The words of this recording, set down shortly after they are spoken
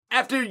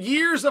After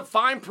years of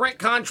fine print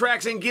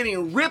contracts and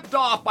getting ripped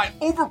off by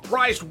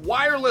overpriced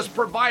wireless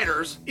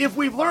providers, if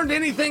we've learned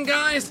anything,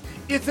 guys,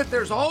 it's that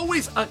there's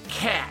always a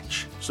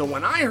catch. So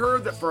when I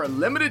heard that for a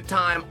limited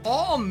time,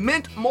 all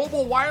Mint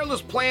Mobile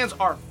wireless plans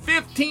are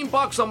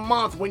 $15 a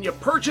month when you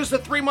purchase a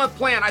 3-month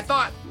plan, I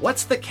thought,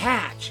 what's the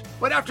catch?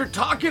 But after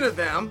talking to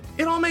them,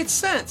 it all made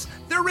sense.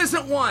 There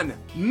isn't one.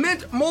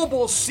 Mint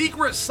Mobile's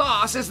secret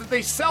sauce is that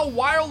they sell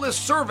wireless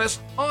service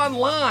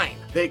online.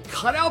 They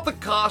cut out the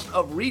cost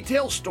of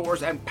retail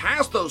stores and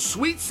pass those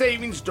sweet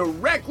savings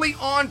directly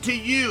on to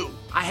you.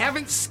 I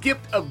haven't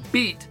skipped a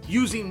beat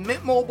using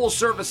Mint Mobile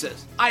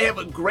services. I have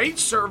a great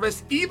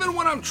service even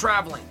when I'm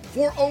traveling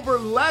for over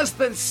less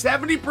than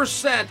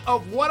 70%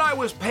 of what I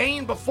was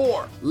paying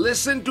before.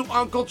 Listen to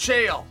Uncle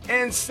Chael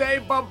and say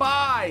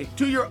bye-bye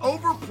to your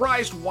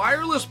overpriced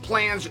wireless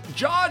plans,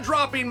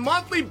 jaw-dropping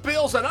monthly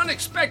bills, and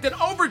unexpected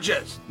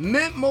overages.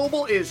 Mint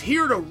Mobile is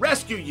here to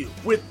rescue you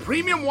with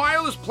premium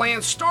wireless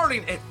plans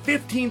starting at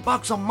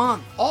 $15 a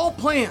month. All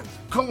plans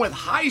come with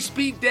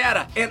high-speed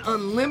data and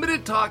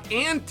unlimited talk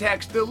and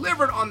text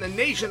delivered on the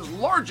nation's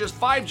largest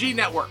 5G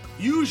network.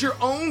 Use your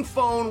own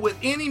phone with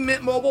any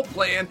Mint Mobile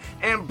plan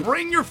and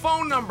bring your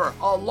phone number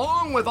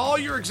along with all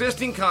your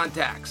existing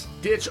contacts.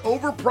 Ditch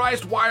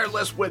overpriced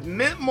wireless with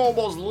Mint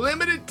Mobile's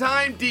limited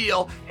time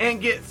deal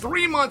and get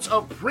 3 months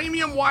of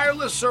premium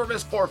wireless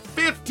service for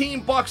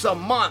 $15 a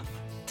month.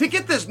 To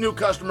get this new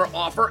customer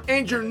offer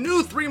and your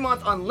new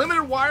 3-month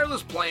unlimited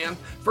wireless plan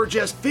for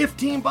just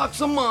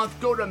 $15 a month,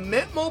 go to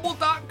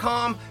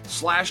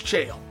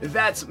mintmobile.com/Chael.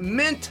 That's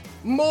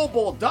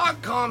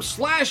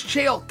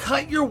mintmobile.com/Chael.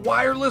 Cut your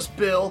wireless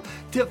bill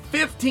to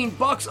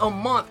 $15 a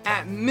month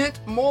at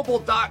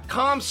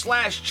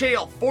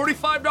mintmobile.com/Chael.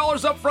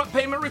 $45 upfront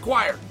payment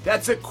required.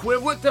 That's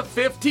equivalent to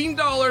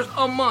 $15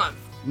 a month.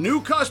 New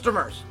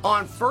customers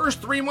on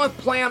first 3-month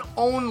plan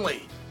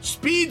only.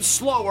 Speed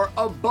slower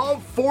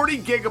above 40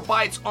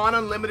 gigabytes on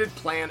unlimited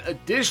plan.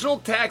 Additional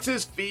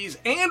taxes, fees,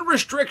 and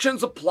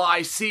restrictions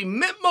apply. See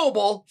Mint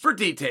Mobile for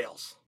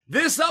details.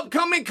 This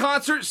upcoming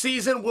concert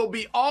season will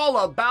be all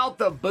about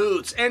the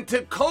boots, and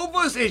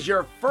Tecovas is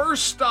your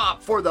first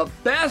stop for the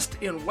best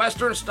in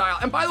Western style.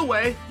 And by the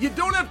way, you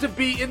don't have to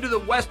be into the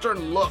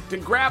Western look to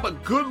grab a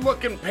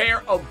good-looking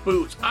pair of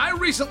boots. I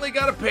recently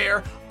got a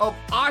pair of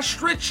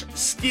ostrich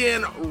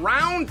skin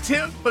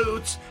round-tip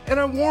boots, and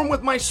I wore them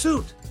with my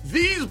suit.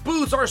 These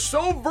boots are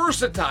so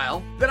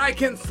versatile that I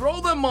can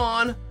throw them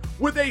on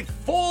with a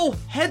full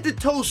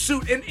head-to-toe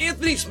suit. And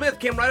Anthony Smith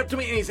came right up to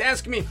me and he's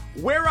asking me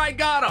where I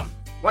got them.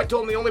 Well, I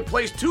told him the only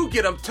place to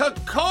get them,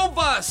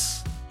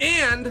 Tecovas.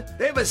 And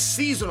they have a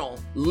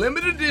seasonal,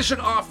 limited edition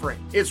offering.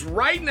 It's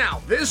right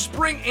now, this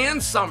spring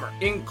and summer,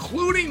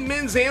 including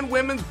men's and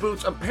women's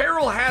boots,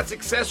 apparel, hats,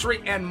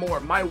 accessory, and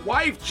more. My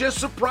wife just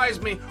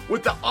surprised me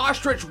with the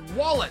ostrich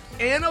wallet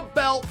and a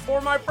belt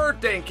for my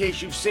birthday, in case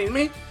you've seen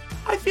me.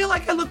 I feel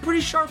like I look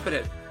pretty sharp in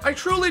it. I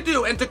truly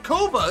do. And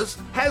Tecovas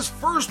has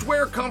first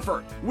wear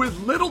comfort with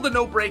little to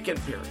no break-in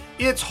period.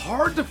 It's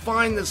hard to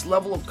find this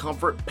level of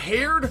comfort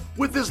paired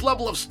with this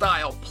level of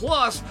style.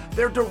 Plus,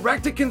 their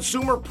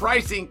direct-to-consumer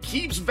pricing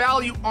keeps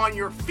value on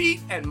your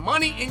feet and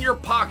money in your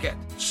pocket.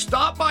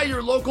 Stop by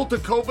your local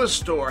Tecovas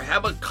store,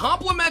 have a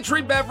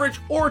complimentary beverage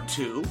or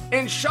two,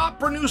 and shop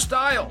for new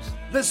styles.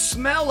 The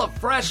smell of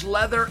fresh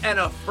leather and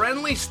a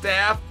friendly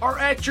staff are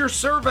at your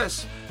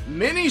service.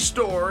 Many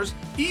stores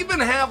even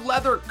have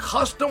leather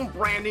custom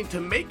branding to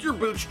make your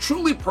boots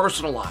truly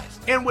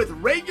personalized. And with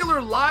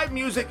regular live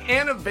music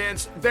and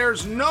events,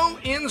 there's no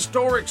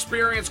in-store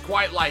experience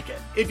quite like it.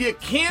 If you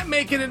can't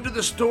make it into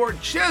the store,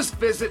 just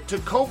visit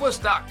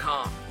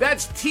tecovas.com.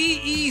 That's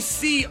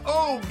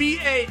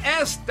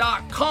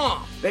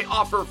Tecovas.com. They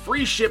offer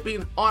free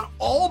shipping on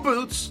all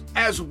boots,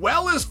 as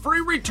well as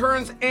free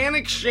returns and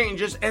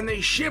exchanges, and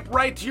they ship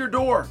right to your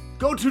door.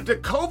 Go to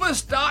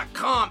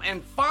Tecovas.com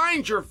and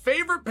find your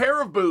favorite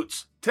pair of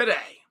boots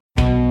today.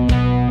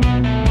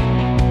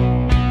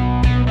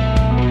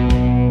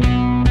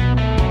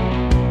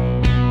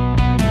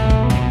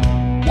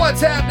 What's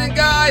happening,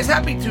 guys?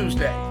 Happy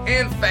Tuesday,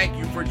 and thank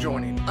you for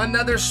joining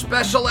another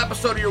special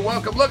episode of You're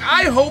Welcome. Look,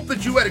 I hope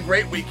that you had a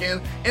great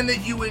weekend and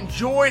that you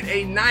enjoyed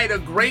a night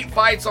of great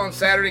fights on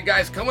Saturday,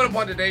 guys. Coming up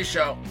on today's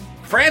show,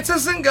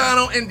 Francis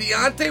Ngannou and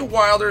Deontay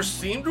Wilder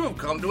seem to have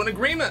come to an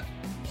agreement.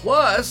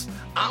 Plus,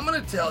 I'm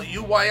going to tell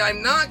you why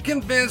I'm not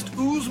convinced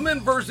Usman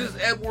versus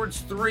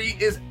Edwards 3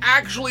 is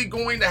actually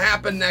going to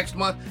happen next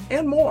month,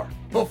 and more.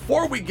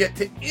 Before we get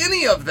to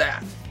any of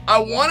that, I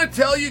want to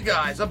tell you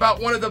guys about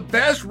one of the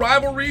best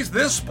rivalries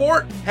this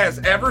sport has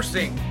ever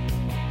seen.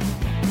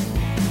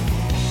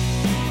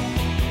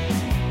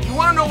 You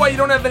want to know why you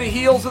don't have any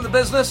heels in the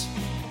business?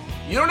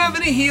 You don't have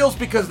any heels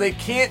because they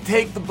can't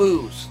take the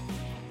booze.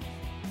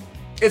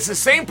 It's the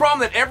same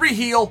problem that every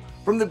heel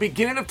from the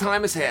beginning of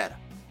time has had.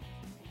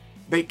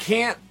 They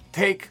can't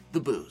take the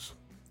booze.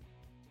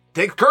 It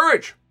takes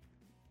courage.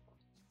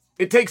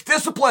 It takes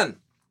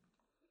discipline.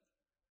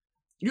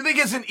 You think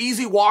it's an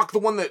easy walk, the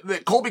one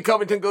that Colby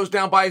Covington goes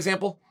down by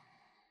example?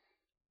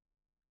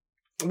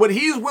 what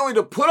he's willing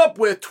to put up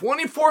with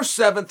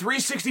 24/7,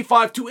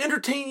 365 to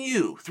entertain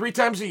you 3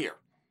 times a year.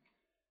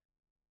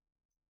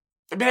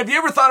 I mean, have you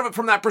ever thought of it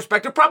from that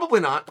perspective? Probably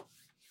not.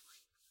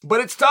 But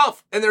it's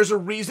tough, and there's a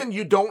reason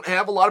you don't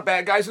have a lot of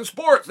bad guys in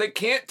sports. They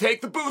can't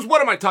take the booze.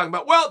 What am I talking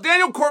about? Well,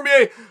 Daniel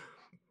Cormier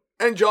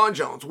and Jon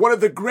Jones, one of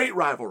the great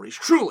rivalries,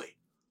 truly.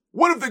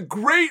 One of the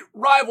great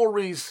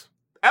rivalries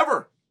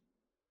ever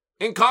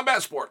in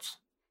combat sports.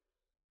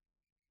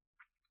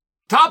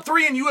 Top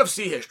 3 in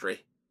UFC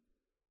history.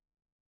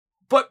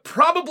 But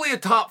probably a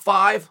top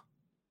 5,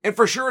 and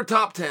for sure a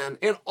top 10,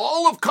 in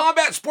all of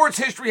combat sports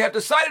history have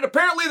decided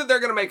apparently that they're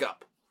going to make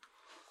up.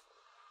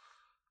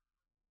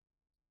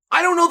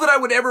 I don't know that I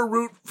would ever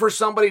root for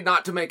somebody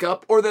not to make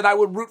up, or that I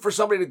would root for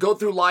somebody to go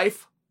through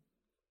life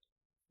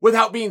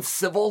without being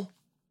civil.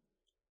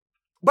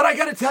 But I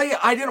got to tell you,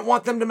 I didn't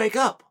want them to make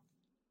up.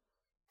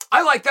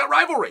 I like that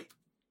rivalry.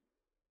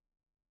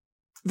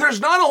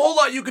 There's not a whole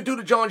lot you could do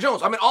to Jon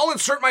Jones. I mean, I'll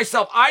insert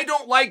myself. I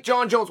don't like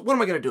Jon Jones. What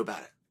am I going to do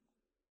about it?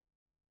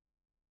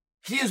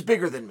 He is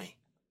bigger than me.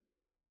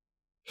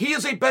 He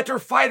is a better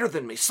fighter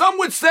than me. Some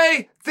would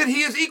say that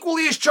he is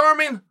equally as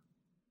charming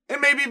and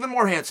maybe even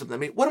more handsome than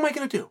me. What am I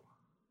going to do?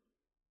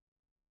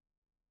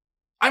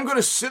 I'm going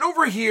to sit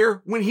over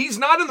here when he's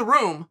not in the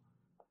room,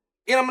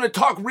 and I'm going to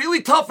talk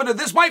really tough into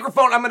this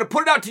microphone. I'm going to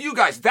put it out to you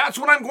guys. That's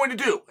what I'm going to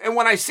do. And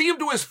when I see him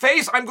to his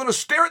face, I'm going to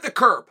stare at the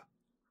curb.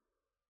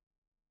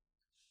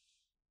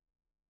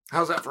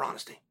 How's that for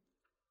honesty?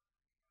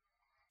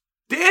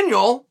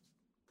 Daniel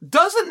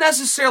doesn't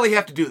necessarily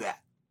have to do that.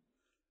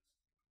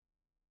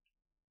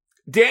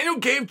 Daniel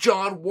gave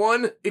Jon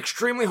one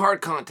extremely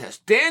hard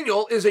contest.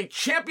 Daniel is a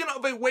champion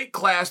of a weight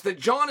class that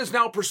Jon is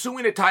now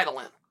pursuing a title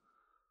in.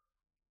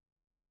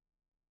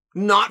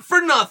 Not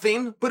for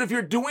nothing, but if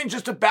you're doing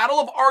just a battle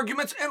of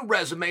arguments and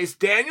resumes,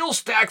 Daniel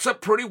stacks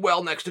up pretty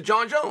well next to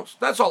Jon Jones.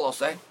 That's all I'll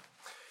say.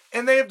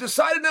 And they have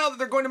decided now that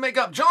they're going to make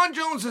up. Jon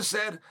Jones has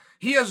said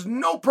he has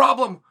no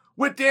problem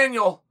with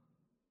Daniel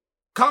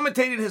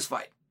commentating his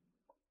fight.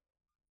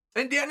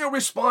 And Daniel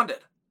responded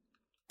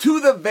to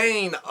the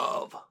vein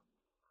of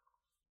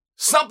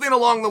something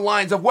along the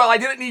lines of, well, I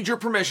didn't need your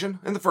permission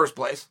in the first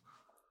place,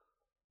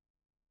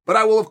 but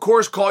I will, of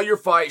course, call your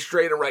fight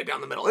straight and right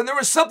down the middle. And there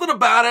was something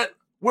about it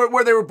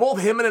where they were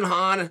both him and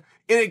Han, and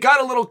it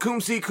got a little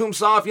cum-see,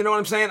 cum-soft, you know what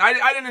I'm saying? I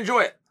didn't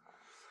enjoy it.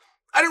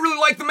 I didn't really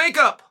like the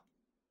makeup.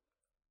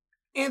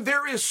 And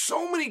there is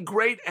so many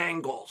great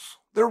angles.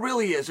 There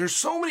really is. There's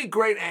so many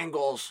great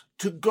angles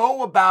to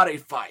go about a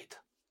fight.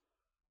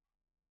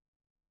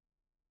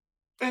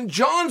 And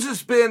Jon's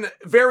has been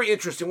very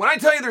interesting. When I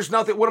tell you there's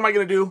nothing, what am I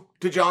going to do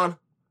to Jon?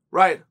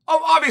 Right?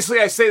 Oh, obviously,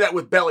 I say that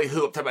with belly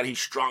hoop, talking about he's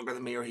stronger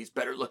than me or he's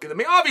better looking than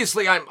me.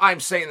 Obviously, I'm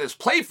saying this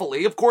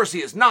playfully. Of course,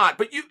 he is not.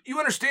 But you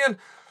understand?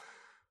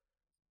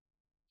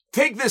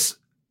 Take this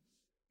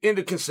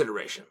into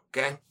consideration,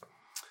 okay?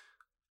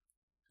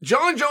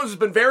 Jon Jones has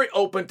been very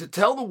open to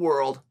tell the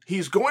world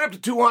he's going up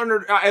to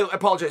 200, I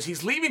apologize,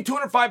 he's leaving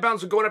 205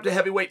 pounds and going up to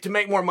heavyweight to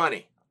make more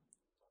money.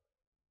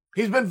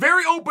 He's been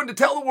very open to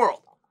tell the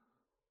world,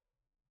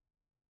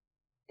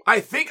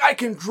 I think I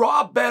can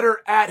draw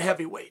better at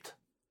heavyweight.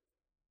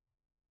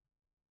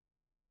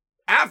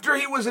 After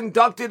he was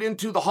inducted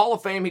into the Hall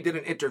of Fame, he did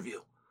an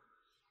interview.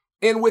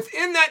 And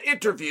within that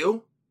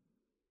interview,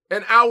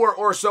 an hour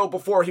or so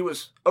before he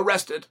was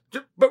arrested,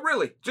 but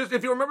really, just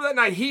if you remember that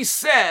night, he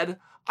said,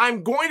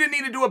 I'm going to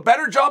need to do a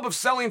better job of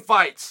selling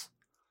fights.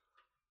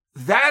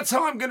 That's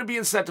how I'm going to be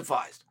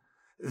incentivized.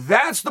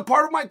 That's the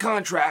part of my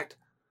contract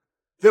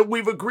that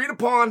we've agreed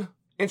upon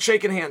and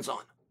shaken hands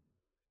on.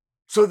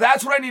 So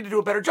that's what I need to do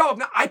a better job of.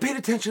 Now, I paid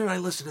attention and I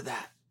listened to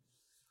that.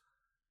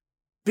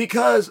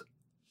 Because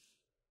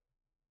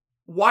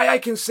why I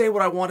can say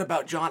what I want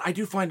about Jon, I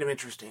do find him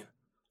interesting.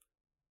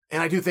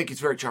 And I do think he's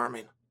very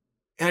charming.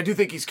 And I do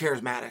think he's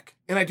charismatic.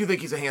 And I do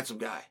think he's a handsome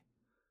guy.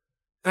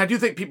 And I do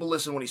think people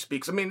listen when he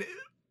speaks. I mean,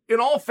 in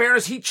all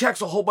fairness, he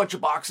checks a whole bunch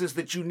of boxes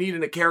that you need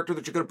in a character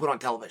that you're going to put on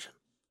television.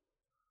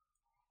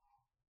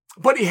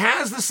 But he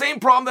has the same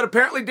problem that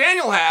apparently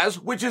Daniel has,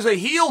 which is a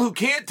heel who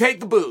can't take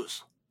the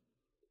booze.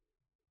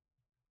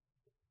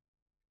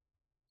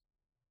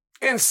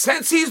 And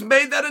since he's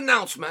made that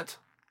announcement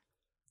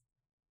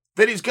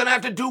that he's going to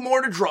have to do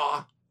more to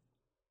draw,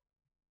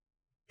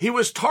 he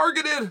was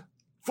targeted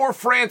for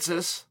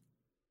Francis.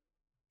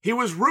 He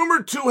was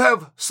rumored to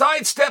have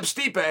sidestepped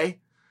Stipe.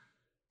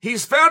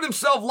 He's found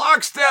himself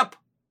lockstep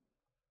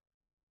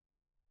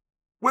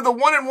with a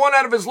 1-1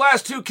 out of his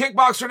last 2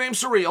 kickboxer named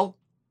Surreal.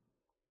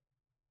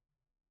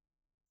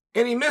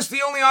 And he missed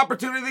the only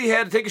opportunity he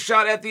had to take a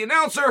shot at the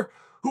announcer,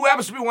 who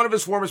happens to be one of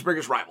his former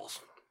biggest rivals.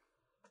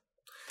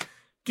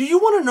 Do you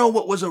want to know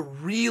what was a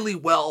really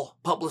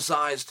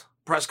well-publicized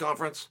press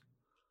conference?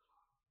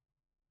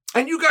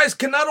 And you guys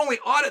can not only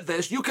audit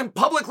this, you can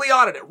publicly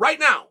audit it right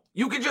now.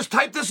 You can just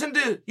type this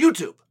into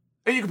YouTube,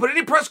 and you can put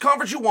any press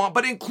conference you want,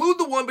 but include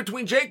the one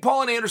between Jake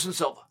Paul and Anderson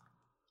Silva.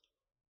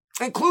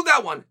 Include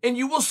that one, and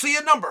you will see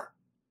a number.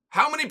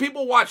 How many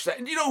people watched that?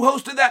 And you know who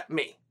hosted that?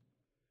 Me.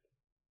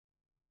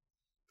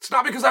 It's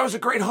not because I was a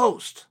great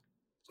host.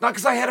 Not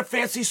because I had a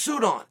fancy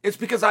suit on. It's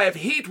because I have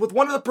heat with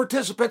one of the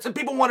participants and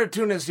people wanted to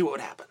tune in and see what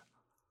would happen.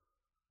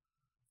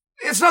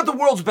 It's not the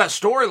world's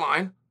best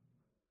storyline.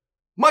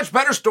 Much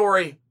better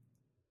story,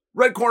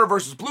 red corner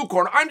versus blue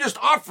corner. I'm just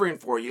offering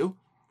for you,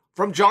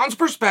 from John's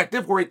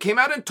perspective, where he came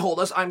out and told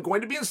us, I'm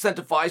going to be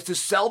incentivized to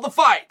sell the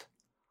fight.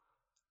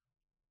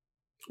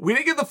 We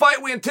didn't get the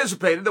fight we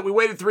anticipated that we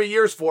waited 3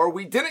 years for.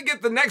 We didn't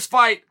get the next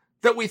fight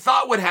that we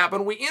thought would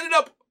happen. We ended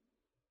up,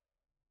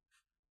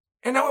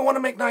 and now we want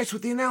to make nice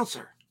with the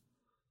announcer.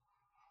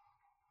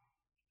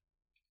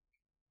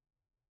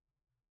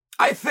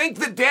 I think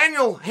that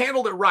Daniel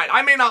handled it right.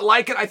 I may not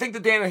like it. I think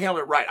that Daniel handled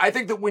it right. I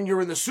think that when you're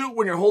in the suit,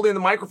 when you're holding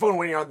the microphone,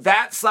 when you're on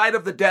that side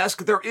of the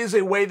desk, there is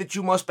a way that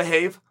you must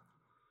behave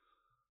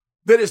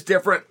that is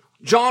different.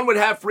 John would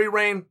have free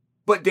reign,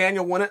 but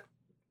Daniel wouldn't.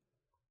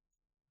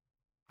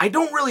 I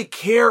don't really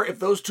care if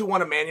those two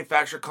want to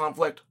manufacture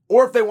conflict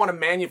or if they want to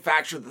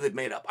manufacture that they've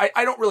made up.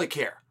 I don't really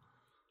care.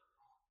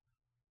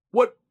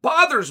 What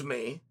bothers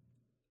me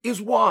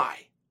is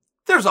why.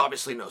 There's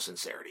obviously no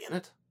sincerity in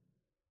it.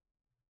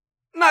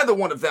 Neither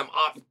one of them,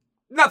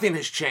 nothing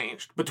has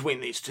changed between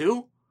these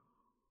two.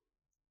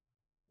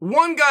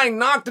 One guy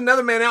knocked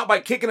another man out by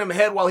kicking him in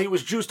the head while he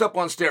was juiced up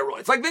on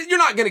steroids. Like, you're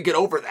not going to get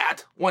over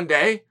that one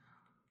day.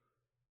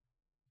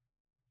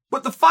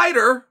 But the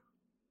fighter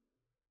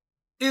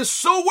is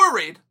so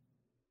worried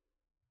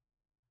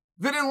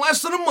that in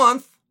less than a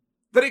month,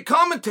 that a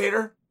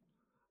commentator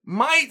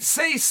might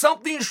say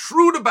something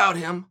shrewd about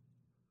him,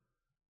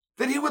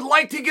 that he would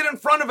like to get in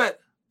front of it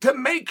to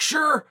make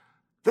sure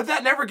that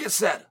that never gets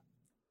said.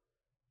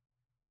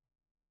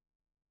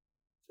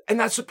 And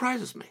that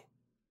surprises me.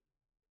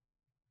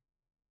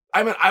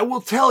 I mean, I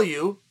will tell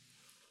you,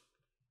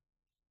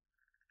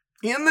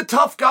 in the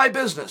tough guy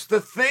business, the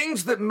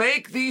things that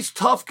make these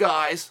tough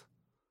guys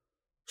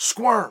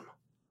squirm,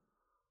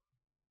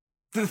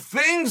 the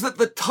things that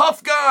the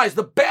tough guys,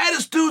 the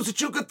baddest dudes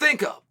that you could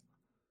think of,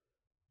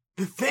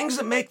 the things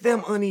that make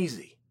them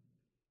uneasy,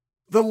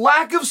 the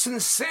lack of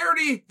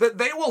sincerity that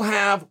they will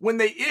have when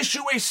they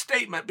issue a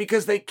statement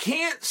because they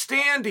can't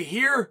stand to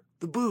hear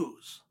the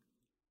boos,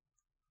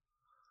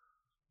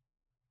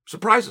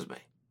 surprises me.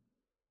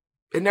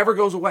 It never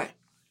goes away.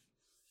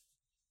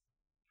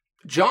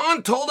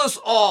 John told us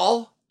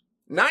all,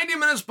 90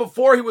 minutes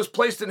before he was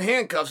placed in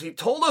handcuffs, he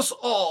told us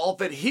all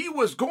that he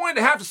was going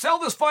to have to sell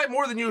this fight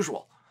more than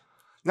usual.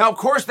 Now, of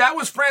course, that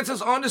was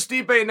Francis on to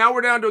Stipe, and now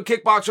we're down to a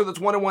kickboxer that's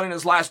 1-1 in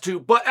his last two.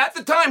 But at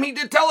the time, he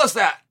did tell us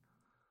that.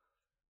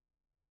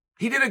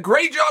 He did a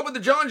great job with the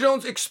Jon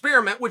Jones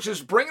experiment, which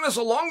is bringing us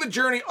along the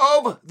journey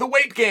of the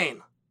weight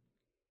gain.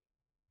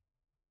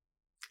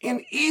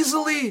 And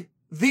easily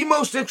the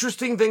most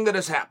interesting thing that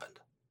has happened.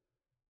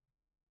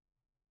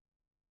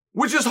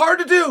 Which is hard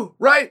to do,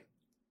 right?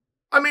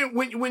 I mean,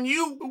 when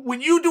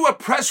you do a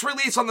press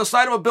release on the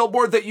side of a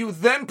billboard that you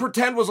then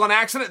pretend was on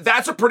accident,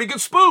 that's a pretty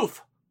good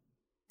spoof.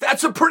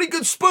 That's a pretty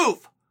good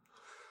spoof.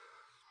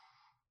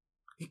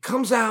 He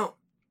comes out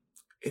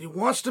and he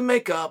wants to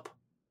make up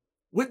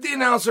with the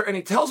announcer and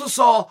he tells us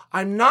all,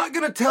 I'm not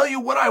going to tell you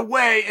what I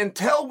weigh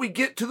until we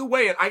get to the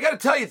weigh-in. I got to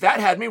tell you, that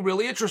had me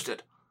really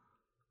interested.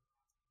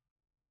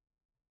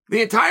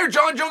 The entire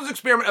Jon Jones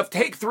experiment of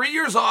take 3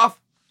 years off,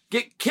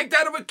 get kicked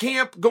out of a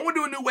camp, go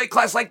into a new weight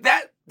class like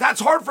that, that's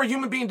hard for a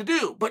human being to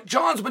do. But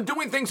John's been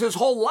doing things his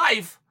whole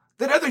life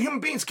that other human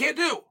beings can't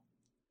do.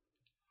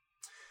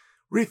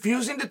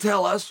 Refusing to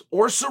tell us,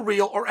 or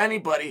Surreal, or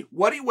anybody,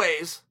 what he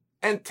weighs,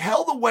 and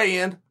tell the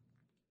weigh-in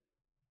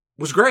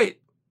was great.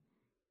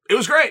 It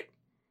was great.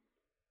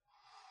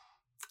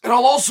 And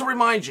I'll also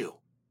remind you,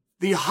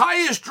 the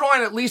highest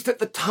drawing, at least at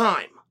the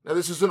time, now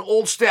this is an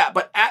old stat,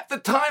 but at the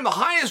time, the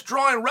highest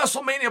drawing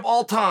WrestleMania of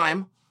all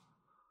time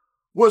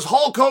was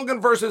Hulk Hogan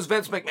versus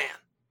Vince McMahon.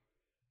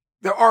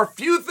 There are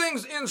few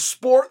things in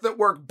sport that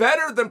work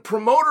better than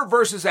promoter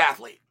versus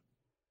athlete.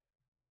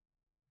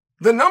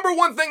 The number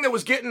one thing that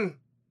was getting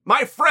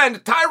my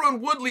friend Tyron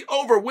Woodley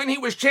over when he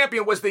was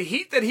champion was the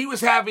heat that he was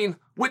having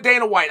with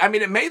Dana White. I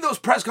mean, it made those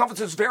press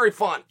conferences very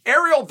fun.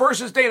 Ariel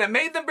versus Dana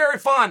made them very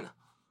fun.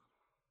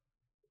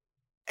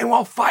 And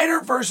while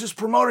fighter versus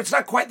promoter, it's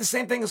not quite the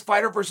same thing as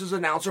fighter versus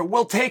announcer.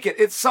 We'll take it.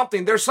 It's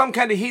something. There's some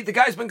kind of heat. The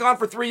guy's been gone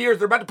for 3 years.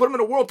 They're about to put him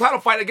in a world title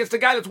fight against a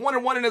guy that's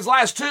 1-1 in his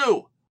last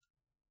two.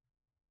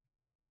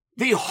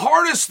 The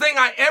hardest thing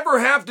I ever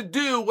have to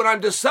do when I'm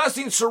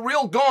discussing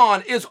Surreal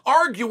Gone is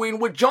arguing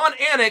with John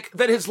Anik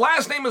that his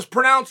last name is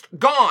pronounced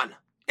Gone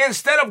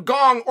instead of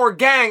Gong or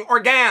Gang or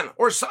Gan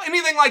or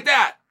anything like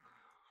that.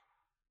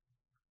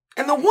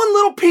 And the one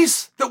little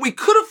piece that we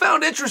could have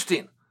found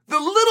interesting, the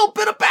little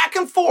bit of back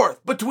and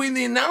forth between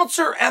the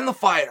announcer and the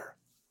fighter,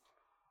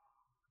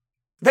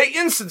 they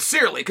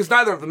insincerely, because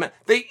neither of them,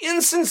 they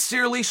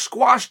insincerely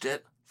squashed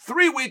it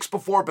 3 weeks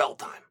before bell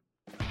time.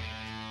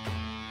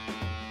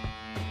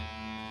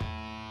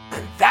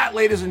 And that,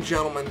 ladies and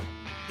gentlemen,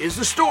 is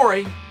the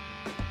story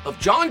of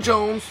Jon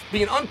Jones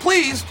being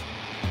unpleased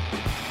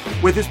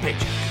with his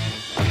paycheck.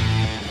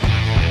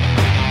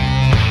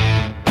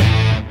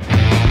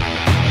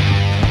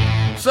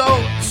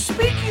 So,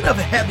 speaking of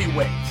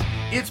heavyweights,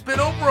 It's been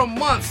over a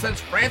month since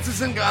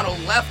Francis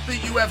Ngannou left the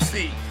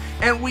UFC,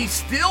 and we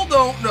still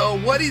don't know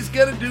what he's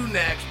going to do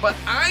next, but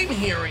I'm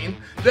hearing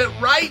that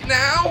right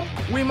now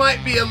we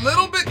might be a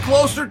little bit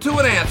closer to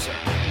an answer.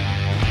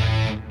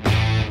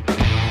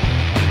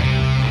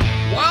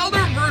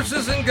 Wilder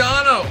versus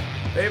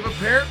Ngannou. They've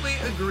apparently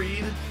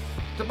agreed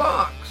to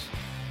box.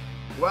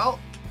 Well,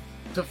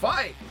 to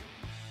fight.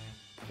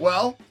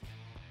 Well,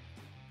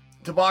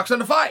 to box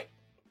and to fight.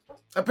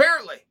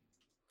 Apparently.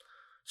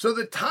 So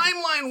the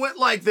timeline went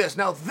like this.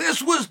 Now,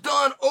 this was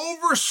done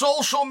over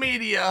social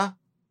media,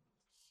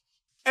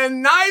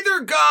 and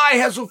neither guy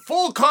has a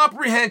full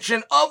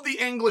comprehension of the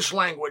English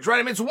language, right?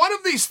 I mean, it's one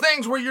of these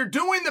things where you're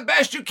doing the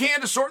best you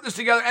can to sort this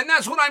together, and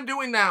that's what I'm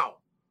doing now.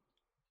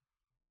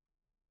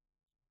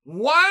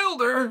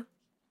 Wilder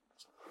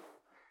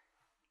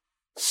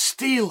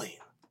stealing.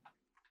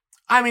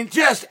 I mean,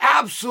 just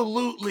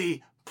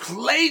absolutely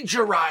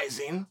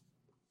plagiarizing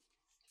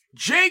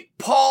Jake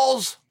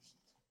Paul's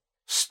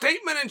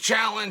statement and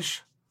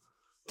challenge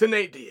to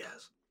Nate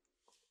Diaz.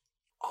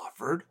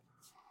 Offered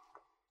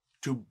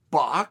to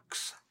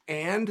box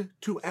and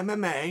to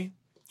MMA,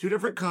 two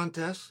different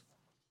contests,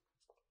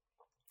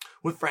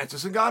 with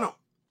Francis Ngannou.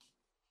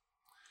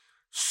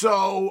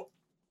 So,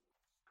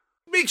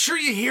 make sure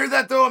you hear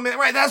that though. I mean,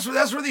 right, that's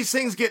where these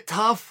things get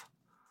tough.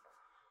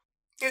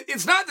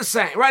 It's not the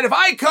same, right? If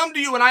I come to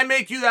you and I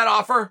make you that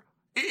offer,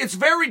 it's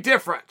very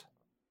different.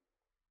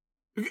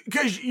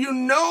 Because you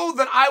know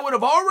that I would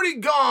have already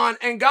gone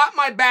and got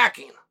my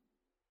backing.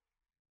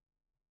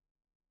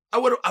 I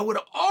would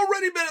have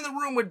already been in the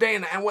room with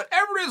Dana, and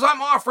whatever it is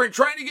I'm offering,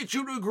 trying to get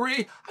you to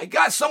agree, I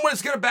got someone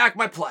that's going to back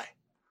my play.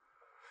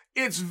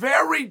 It's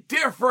very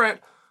different.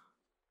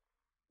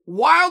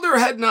 Wilder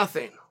had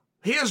nothing.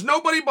 He has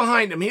nobody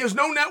behind him. He has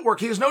no network.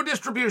 He has no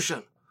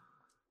distribution.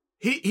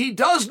 He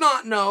does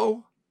not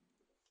know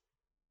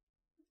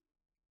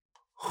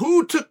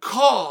who to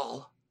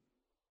call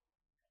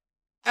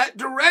at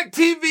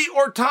DirecTV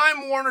or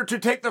Time Warner to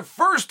take the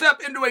first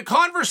step into a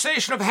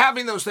conversation of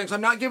having those things. I'm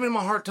not giving him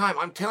a hard time.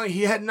 I'm telling you,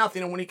 he had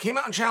nothing. And when he came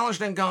out and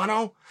challenged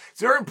Ngannou, it's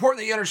very important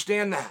that you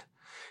understand that.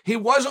 He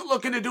wasn't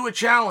looking to do a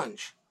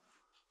challenge.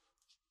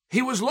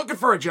 He was looking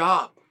for a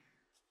job.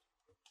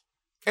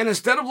 And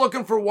instead of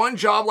looking for one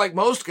job like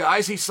most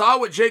guys, he saw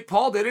what Jake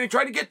Paul did and he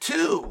tried to get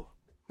two.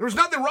 There was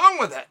nothing wrong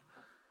with it.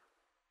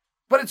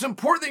 But it's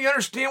important that you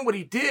understand what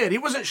he did. He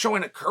wasn't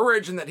showing a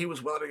courage and that he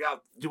was willing to go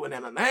out do an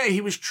MMA. He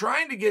was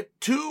trying to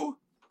get two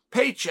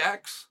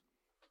paychecks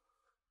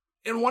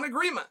in one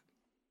agreement.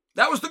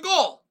 That was the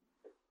goal.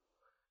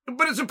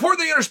 But it's important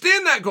that you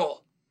understand that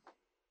goal.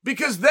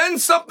 Because then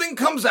something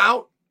comes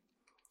out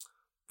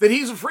that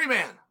he's a free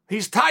man.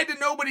 He's tied to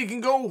nobody, he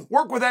can go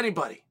work with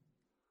anybody.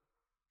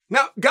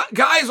 Now,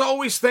 guys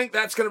always think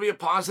that's going to be a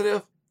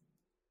positive.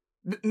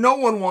 No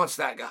one wants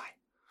that guy.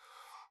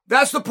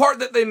 That's the part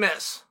that they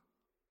miss.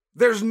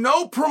 There's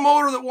no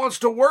promoter that wants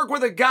to work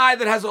with a guy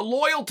that has a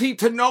loyalty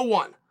to no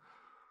one.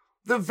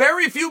 The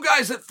very few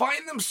guys that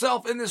find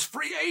themselves in this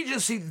free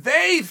agency,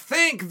 they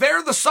think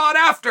they're the sought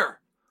after.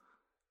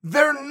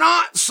 They're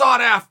not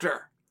sought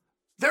after.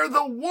 They're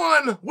the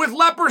one with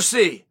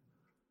leprosy.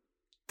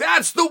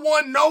 That's the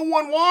one no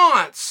one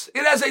wants.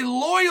 It has a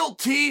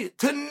loyalty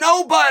to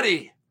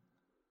nobody.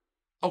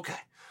 Okay.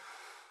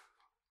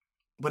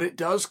 But it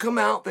does come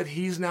out that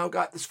he's now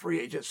got this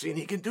free agency and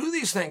he can do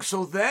these things.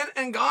 So then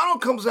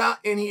Ngannou comes out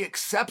and he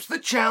accepts the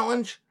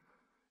challenge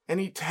and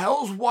he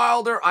tells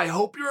Wilder, I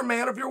hope you're a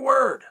man of your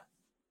word.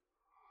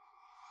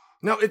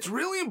 Now, it's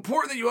really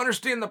important that you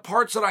understand the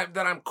parts that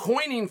I'm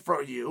coining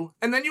for you,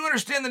 and then you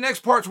understand the next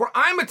parts where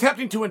I'm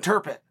attempting to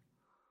interpret.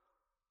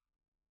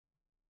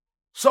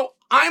 So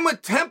I'm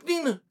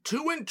attempting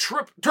to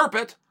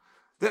interpret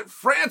that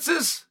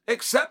Francis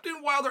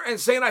accepting Wilder and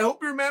saying, I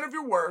hope you're a man of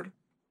your word,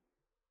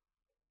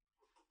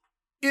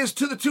 is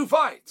to the two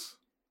fights.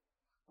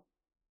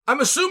 I'm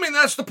assuming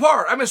that's the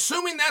part. I'm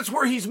assuming that's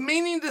where he's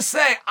meaning to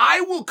say,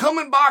 I will come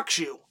and box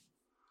you.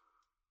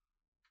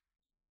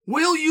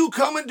 Will you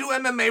come and do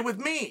MMA with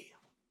me?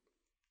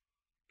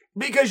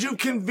 Because you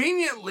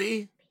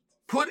conveniently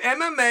put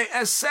MMA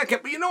as second.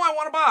 But you know I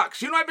want to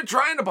box. You know I've been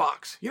trying to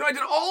box. You know I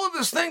did all of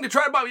this thing to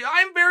try to box.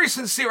 I am very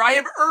sincere. I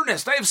have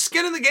earnest. I have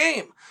skin in the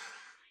game.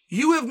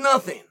 You have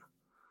nothing.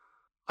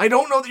 I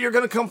don't know that you're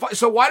going to come fight.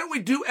 So why don't we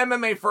do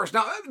MMA first?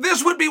 Now,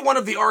 this would be one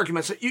of the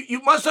arguments. That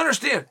you must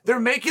understand. They're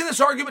making this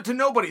argument to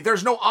nobody.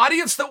 There's no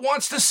audience that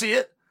wants to see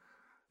it.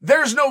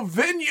 There's no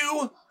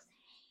venue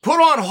put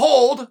on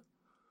hold.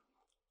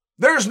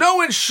 There's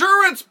no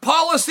insurance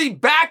policy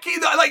backing.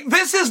 Like,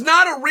 this is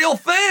not a real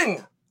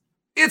thing.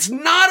 It's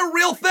not a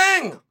real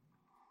thing.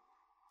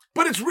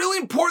 But it's really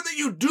important that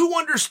you do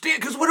understand,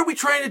 because what are we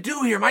trying to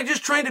do here? Am I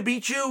just trying to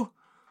beat you?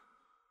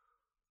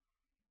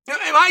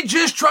 Am I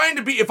just trying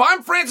to beat, if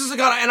I'm Francis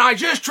Ngannou and I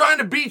just trying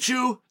to beat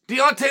you,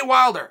 Deontay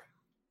Wilder,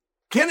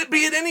 can it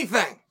be at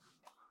anything?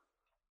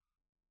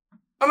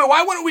 I mean,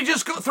 why wouldn't we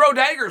just go throw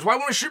daggers? Why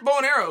wouldn't we shoot bow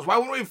and arrows? Why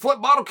wouldn't we flip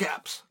bottle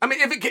caps? I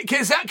mean, if it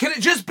can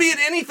it just be at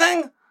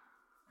anything?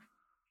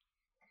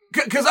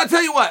 Because I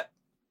tell you what,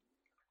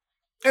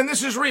 And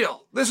this is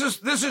real. This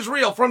is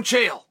real from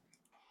Chael.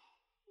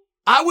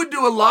 I would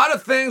do a lot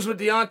of things with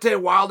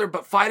Deontay Wilder,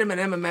 but fight him in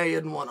MMA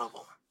isn't one of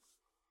them.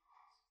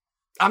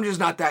 I'm just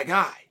not that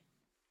guy.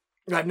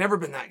 I've never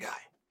been that guy.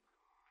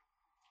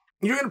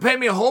 You're going to pay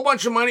me a whole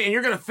bunch of money and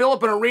you're going to fill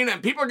up an arena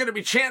and people are going to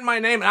be chanting my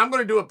name and I'm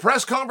going to do a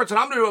press conference and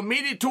I'm going to do a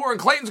media tour and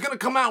Clayton's going to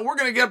come out and we're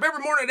going to get up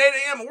every morning at 8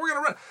 a.m. and we're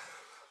going to run.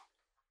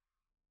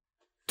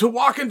 To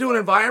walk into an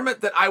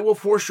environment that I will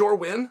for sure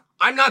win,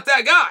 I'm not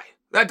that guy.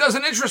 That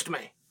doesn't interest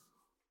me.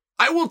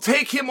 I will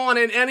take him on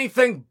in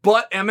anything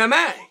but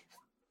MMA.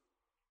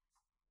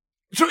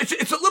 So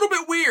it's a little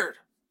bit weird.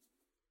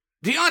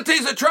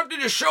 Deontay's attempted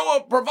to show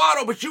up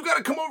bravado, but you got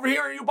to come over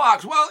here and you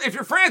box. Well, if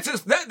you're Francis,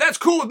 that's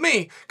cool with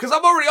me because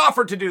I've already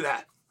offered to do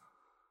that.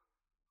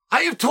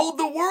 I have told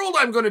the world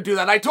I'm going to do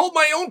that. I told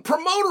my own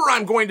promoter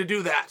I'm going to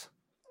do that.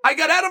 I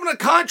got out of a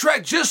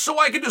contract just so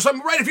I could do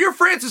something. Right, if you're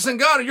Francis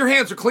Ngannou, your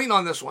hands are clean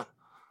on this one.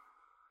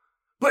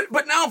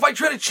 But now if I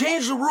try to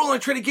change the rule and I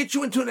try to get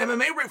you into an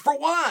MMA ring, for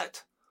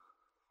what?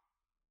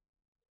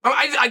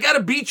 I got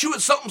to beat you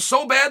at something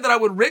so bad that I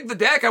would rig the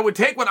deck. I would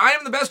take what I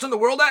am the best in the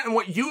world at and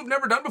what you've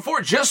never done before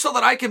just so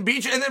that I can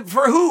beat you. And then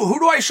for who? Who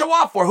do I show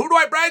off for? Who do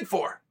I brag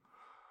for?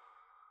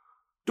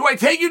 Do I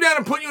take you down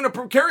and put you in a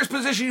precarious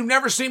position you've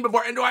never seen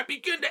before? And do I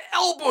begin to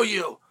elbow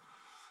you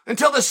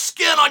until the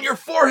skin on your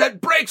forehead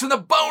breaks and the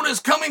bone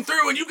is coming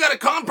through and you got a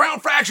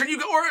compound fracture?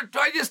 And or do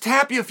I just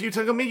tap you a few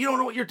times? I mean, you don't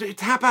know what you're doing.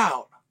 Tap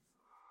out.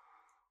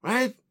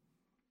 Right?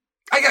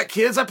 I got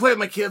kids. I play with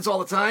my kids all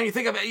the time. You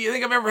think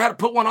I've ever had to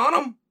put one on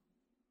them?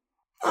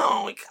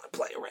 Oh, we gotta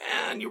play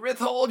around. You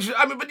withhold.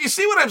 But you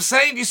see what I'm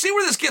saying? Do you see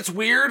where this gets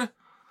weird?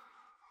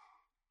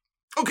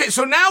 Okay,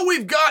 so now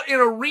we've got an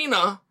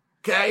arena,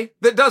 okay,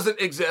 that doesn't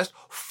exist,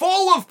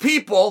 full of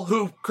people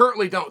who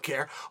currently don't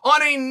care,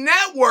 on a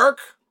network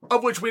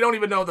of which we don't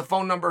even know the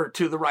phone number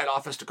to the right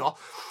office to call.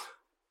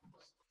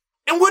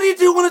 And what do you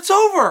do when it's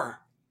over?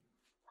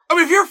 I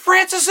mean, if you're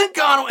Francis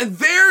Ngannou and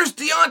there's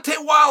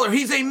Deontay Wilder,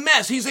 he's a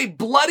mess. He's a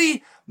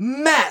bloody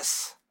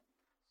mess.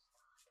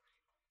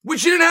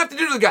 Which you didn't have to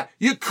do to the guy.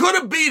 You could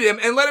have beat him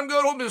and let him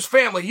go home to his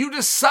family. You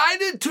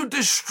decided to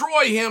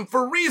destroy him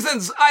for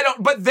reasons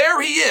but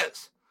there he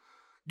is.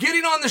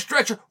 Getting on the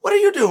stretcher. What are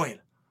you doing?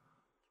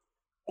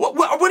 What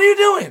are you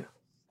doing?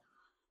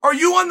 Are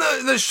you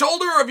on the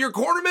shoulder of your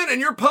cornerman and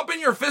you're pumping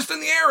your fist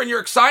in the air and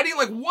you're exciting?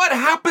 Like, what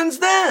happens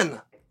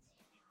then?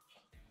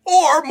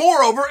 Or,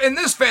 moreover, in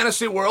this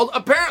fantasy world,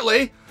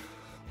 apparently,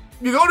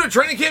 you go to a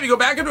training camp, you go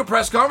back into a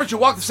press conference, you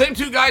walk the same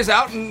two guys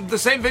out in the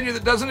same venue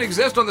that doesn't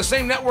exist, on the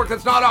same network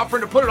that's not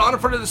offering to put it on in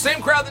front of the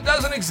same crowd that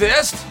doesn't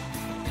exist,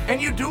 and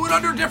you do it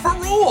under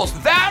different rules.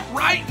 That,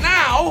 right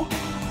now,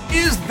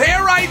 is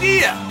their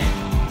idea.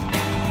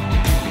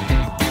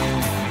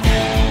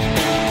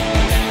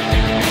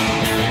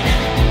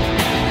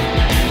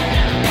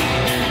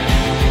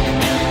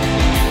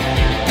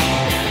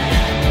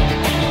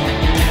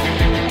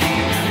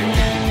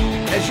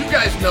 As you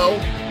guys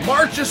know,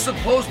 March is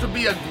supposed to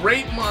be a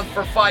great month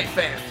for fight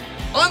fans,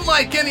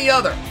 unlike any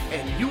other,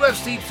 and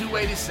UFC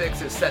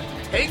 286 is set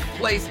to take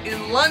place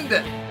in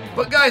London.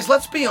 But guys,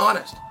 let's be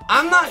honest,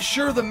 I'm not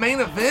sure the main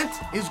event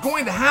is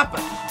going to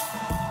happen.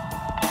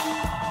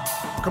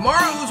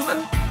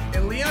 Edwards-Usman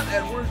and Leon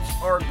Edwards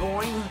are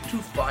going to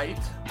fight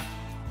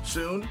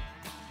soon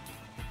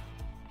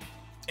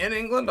in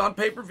England on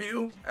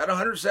pay-per-view at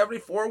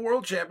 174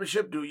 World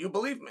Championship. Do you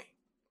believe me?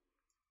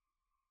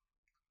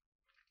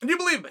 Do you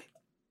believe me?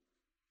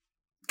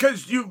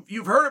 Because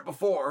you've heard it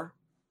before.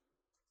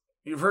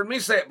 You've heard me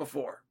say it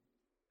before.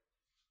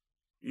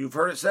 You've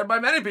heard it said by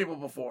many people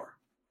before.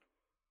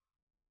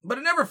 But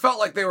it never felt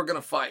like they were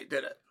going to fight,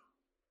 did it?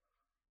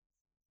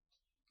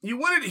 You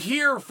wouldn't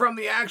hear from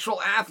the actual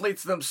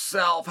athletes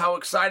themselves how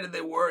excited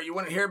they were. You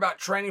wouldn't hear about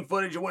training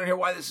footage. You wouldn't hear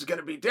why this is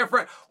going to be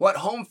different. What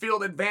home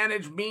field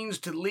advantage means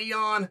to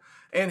Leon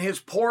and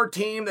his poor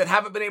team that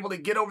haven't been able to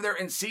get over there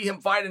and see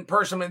him fight in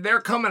person. And they're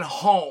coming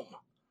home,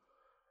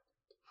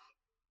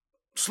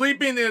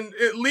 sleeping in,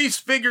 at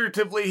least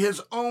figuratively,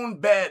 his own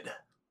bed.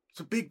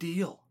 It's a big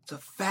deal. It's a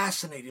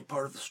fascinating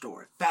part of the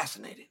story.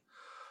 Fascinating.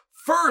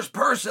 First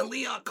person,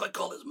 Leon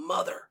called his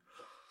mother.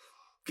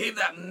 Gave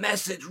that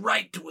message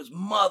right to his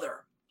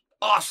mother.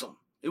 Awesome.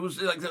 It was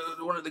like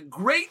one of the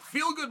great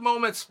feel-good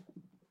moments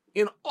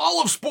in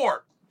all of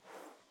sport.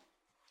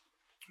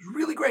 It was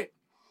really great.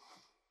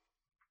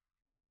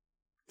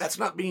 That's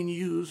not being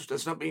used.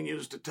 That's not being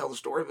used to tell the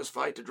story of this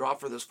fight, to draw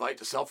for this fight,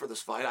 to sell for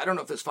this fight. I don't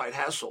know if this fight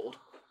has sold.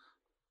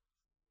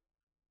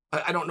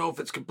 I don't know if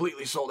it's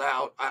completely sold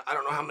out. I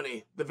don't know how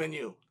many the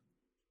venue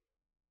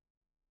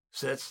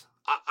sits.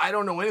 I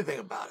don't know anything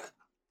about it.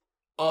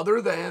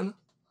 Other than,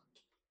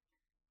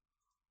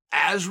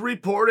 as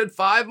reported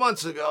 5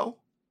 months ago,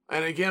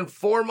 and again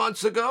 4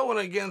 months ago, and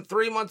again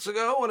 3 months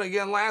ago, and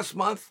again last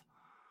month,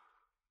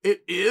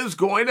 it is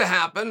going to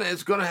happen.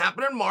 It's going to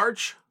happen in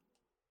March.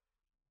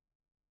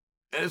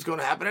 And it's going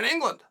to happen in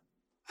England.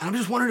 And I'm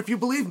just wondering if you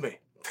believe me.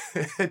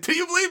 Do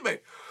you believe me?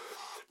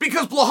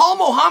 Because Belal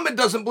Muhammad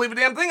doesn't believe a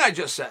damn thing I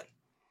just said.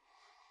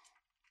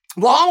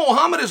 Belal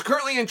Muhammad is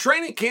currently in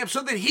training camp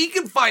so that he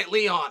can fight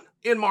Leon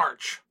in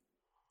March.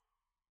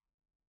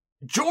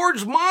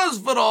 George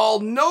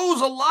Masvidal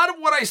knows a lot of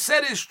what I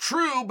said is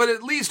true, but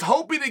at least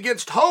hoping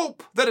against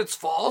hope that it's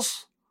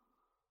false.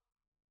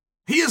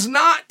 He has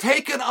not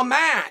taken a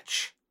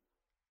match.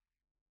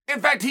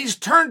 In fact, he's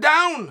turned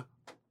down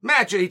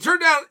matches. He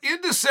turned down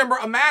in December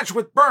a match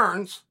with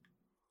Burns,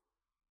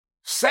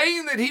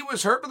 saying that he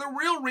was hurt, but the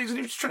real reason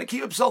he was trying to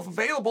keep himself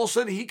available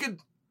so that he could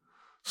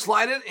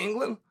slide in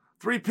England,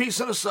 3-piece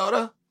and a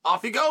soda,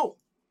 off you go.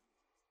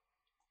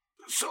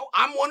 So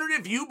I'm wondering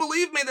if you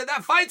believe me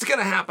that fight's going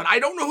to happen. I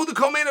don't know who the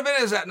co-main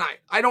event is that night.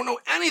 I don't know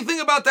anything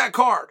about that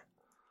card.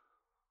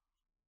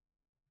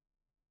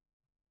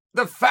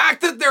 The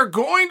fact that they're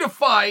going to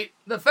fight,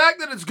 the fact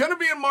that it's going to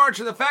be in March,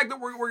 and the fact that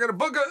we're going to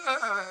book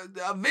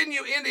a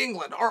venue in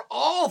England are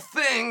all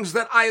things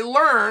that I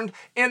learned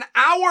an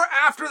hour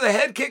after the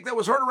head kick that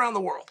was heard around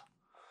the world.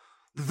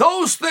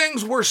 Those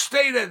things were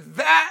stated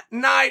that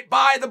night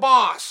by the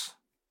boss.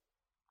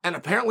 And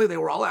apparently they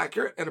were all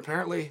accurate, and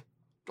apparently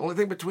the only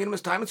thing between them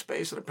is time and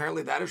space, and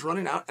apparently that is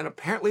running out, and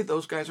apparently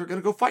those guys are going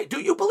to go fight. Do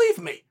you believe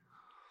me?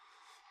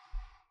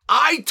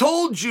 I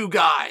told you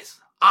guys,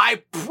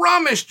 I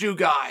promised you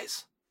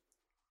guys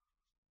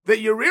that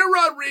Yair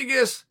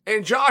Rodriguez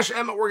and Josh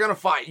Emmett were going to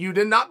fight. You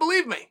did not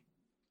believe me.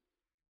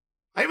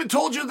 I even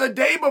told you the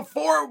day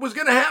before it was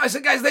going to happen. I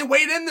said, guys, they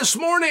weighed in this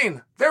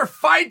morning. They're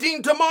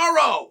fighting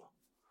tomorrow.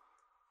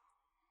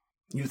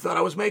 You thought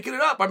I was making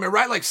it up. I mean,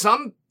 right? Like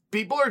some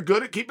people are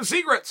good at keeping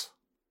secrets.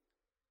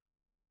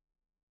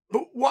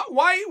 But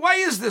why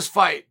is this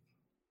fight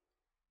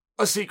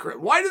a secret?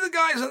 Why do the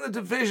guys in the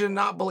division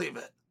not believe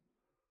it?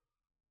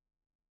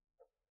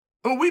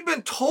 I mean, we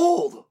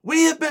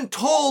have been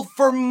told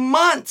for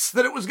months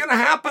that it was going to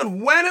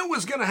happen, when it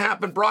was going to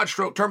happen, broad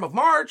stroke term of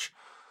March,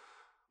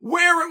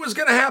 where it was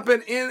going to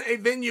happen in a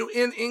venue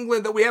in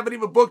England that we haven't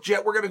even booked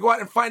yet. We're going to go out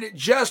and find it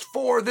just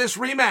for this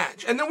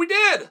rematch. And then we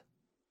did.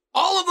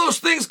 All of those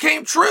things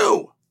came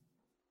true.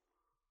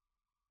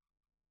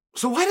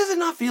 So why does it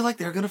not feel like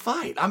they're going to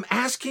fight? I'm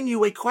asking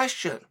you a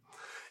question.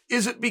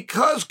 Is it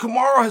because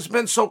Kamaru has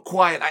been so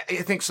quiet? I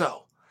think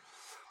so.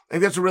 I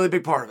think that's a really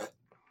big part of it.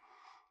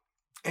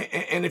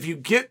 And if you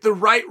get the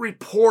right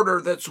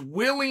reporter that's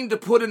willing to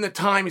put in the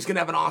time, he's going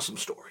to have an awesome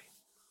story.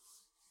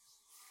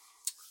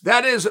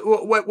 That is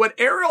what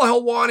Ariel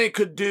Helwani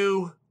could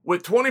do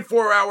with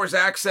 24 hours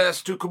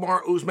access to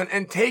Kamaru-Usman,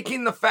 and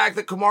taking the fact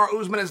that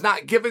Kamaru-Usman has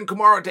not given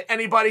Kamaru to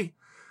anybody,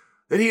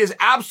 that he is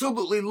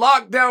absolutely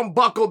locked down,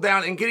 buckled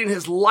down, and getting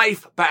his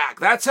life back.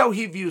 That's how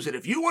he views it.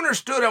 If you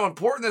understood how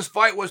important this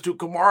fight was to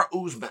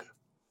Kamaru-Usman,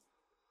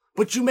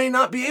 but you may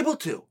not be able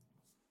to,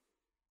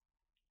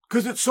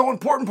 because it's so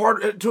important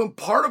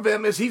part of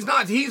him is he's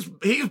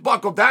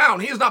buckled down.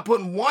 He is not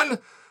putting one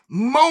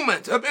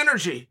moment of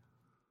energy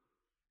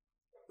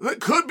that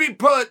could be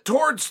put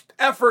towards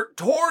effort,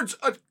 towards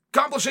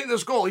accomplishing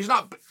this goal. He's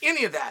not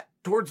any of that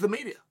towards the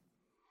media.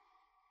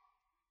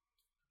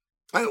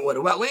 And what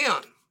about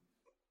Leon?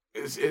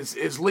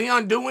 Is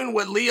Leon doing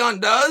what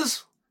Leon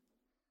does?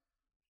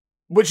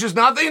 Which is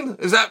nothing?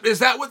 Is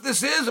that what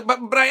this is?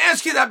 But I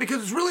ask you that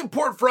because it's really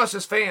important for us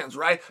as fans,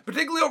 right?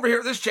 Particularly over here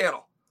at this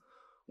channel.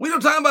 We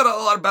don't talk about a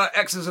lot about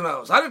X's and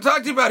O's. I don't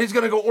talk to you about he's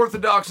going to go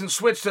orthodox and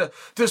switch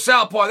to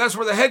southpaw. That's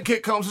where the head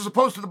kick comes as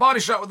opposed to the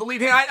body shot with the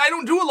lead hand. I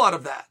don't do a lot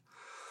of that.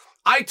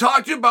 I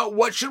talk to you about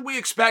what should we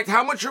expect,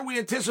 how much are we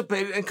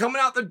anticipating, and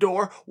coming out the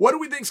door, what do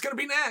we think is going to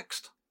be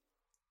next?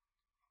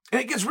 And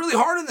it gets really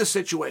hard in this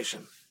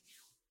situation,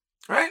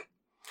 right?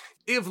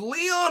 If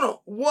Leon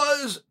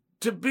was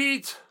to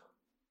beat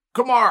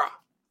Kamaru,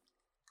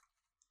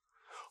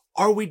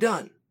 are we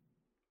done?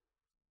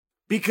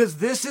 Because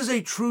this is a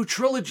true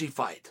trilogy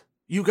fight.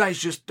 You guys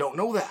just don't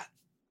know that.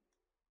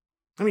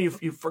 I mean,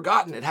 you've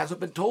forgotten. It hasn't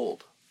been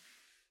told.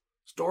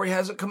 Story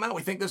hasn't come out.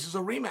 We think this is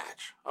a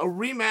rematch. A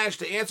rematch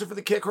to answer for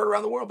the kick heard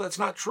around the world, but that's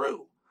not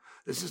true.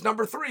 This is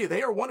number 3.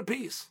 They are one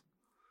apiece.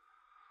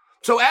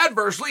 So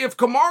adversely, if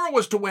Kamaru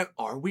was to win,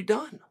 are we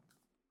done?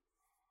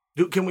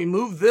 Can we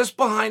move this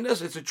behind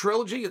us? It's a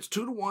trilogy. It's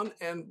 2-1.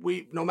 And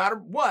we, no matter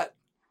what,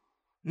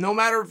 no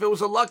matter if it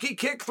was a lucky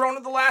kick thrown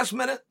at the last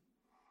minute,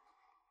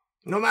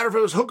 no matter if it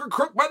was hook or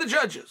crook by the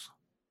judges,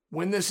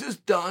 when this is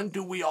done,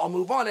 do we all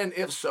move on? And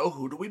if so,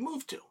 who do we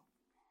move to?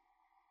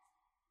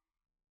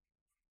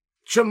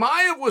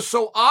 Chimaev was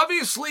so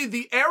obviously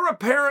the heir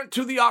apparent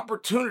to the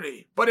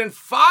opportunity, but in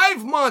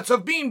 5 months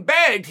of being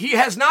begged, he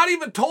has not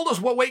even told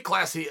us what weight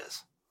class he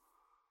is.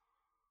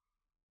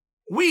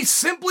 We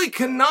simply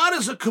cannot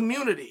as a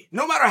community,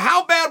 no matter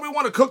how bad we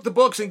want to cook the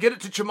books and get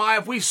it to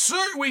Chimaev,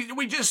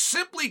 we just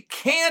simply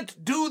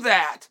can't do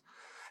that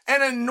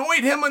and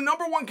anoint him a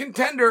number 1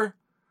 contender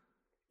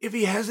if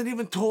he hasn't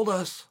even told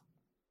us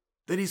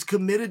that he's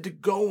committed to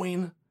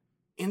going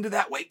into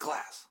that weight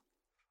class.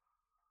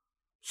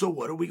 So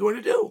what are we going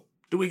to do?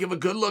 Do we give a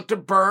good look to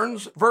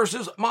Burns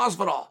versus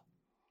Masvidal?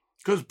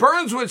 Because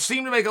Burns would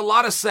seem to make a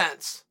lot of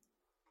sense.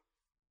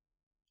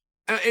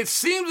 It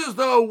seems as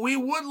though we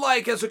would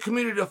like, as a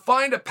community, to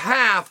find a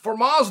path for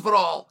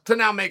Masvidal to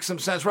now make some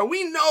sense, right?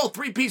 We know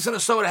 3-piece and a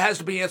soda has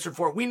to be answered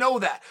for. We know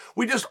that.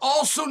 We just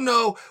also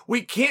know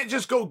we can't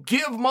just go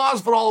give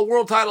Masvidal a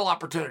world title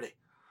opportunity.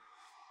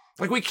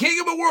 Like, we can't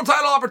give him a world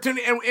title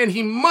opportunity, and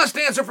he must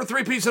answer for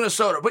 3-piece and a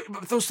soda.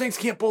 But those things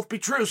can't both be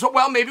true. So,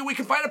 well, maybe we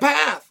can find a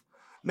path.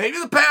 Maybe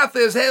the path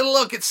is, hey,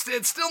 look, it's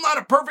still not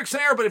a perfect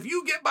scenario, but if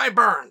you get by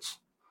Burns,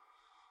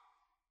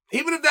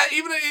 even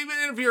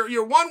if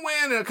you're one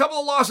win and a couple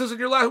of losses in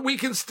your last, we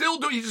can still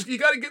do it. You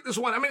got to get this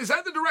one. I mean, is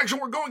that the direction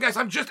we're going, guys?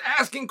 I'm just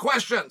asking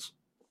questions.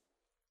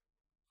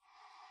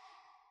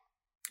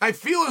 I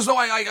feel as though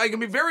I can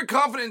be very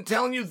confident in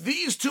telling you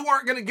these two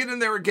aren't going to get in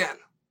there again.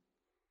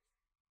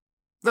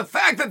 The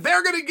fact that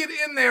they're going to get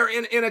in there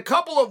in a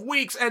couple of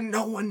weeks and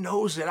no one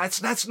knows it,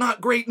 that's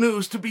not great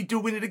news to be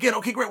doing it again.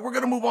 Okay, great, we're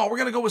going to move on. We're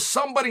going to go with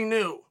somebody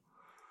new.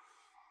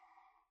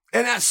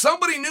 And that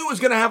somebody new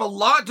is going to have a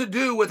lot to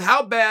do with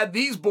how bad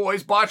these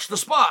boys botched the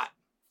spot.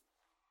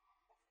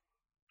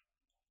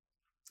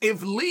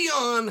 If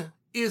Leon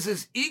is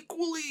as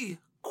equally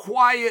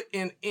quiet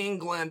in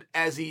England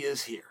as he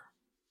is here,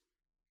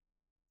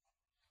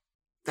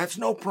 that's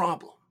no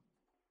problem.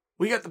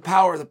 We got the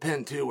power of the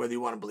pen too, whether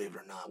you want to believe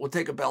it or not. We'll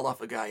take a belt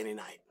off a guy any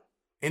night.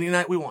 Any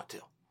night we want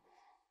to.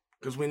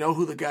 Because we know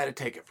who the guy to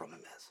take it from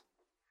him is.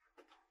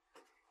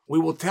 We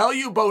will tell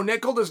you Bo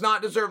Nickel does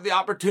not deserve the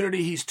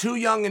opportunity. He's too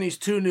young and he's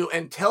too new.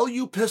 Until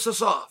you piss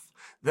us off.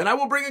 Then I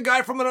will bring a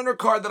guy from an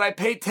undercard that I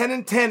pay 10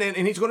 and 10 in,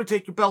 and he's going to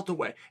take your belt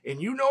away.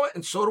 And you know it,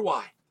 and so do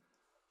I.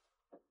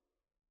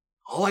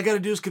 All I got to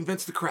do is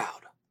convince the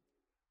crowd.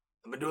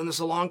 I've been doing this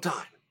a long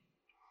time.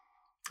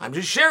 I'm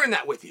just sharing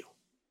that with you.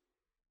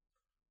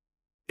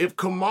 If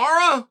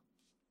Kamara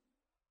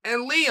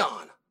and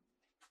Leon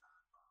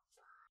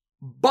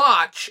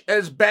botch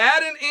as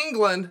bad in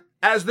England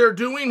as they're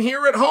doing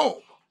here at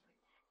home,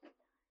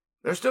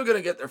 they're still going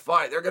to get their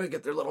fight. They're going to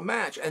get their little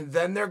match. And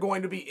then they're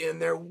going to be in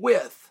there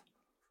with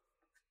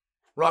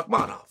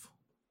Rakhmonov,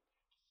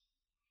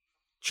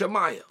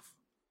 Chimaev,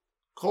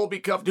 Colby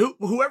Cuff,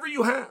 whoever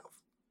you have.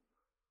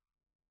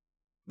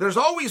 There's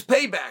always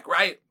payback,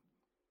 right?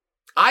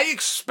 I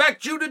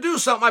expect you to do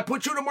something. I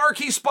put you in a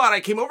marquee spot. I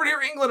came over to here,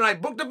 England, and I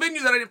booked a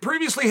venue that I didn't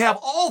previously have,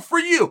 all for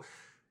you.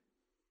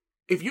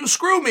 If you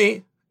screw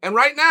me, and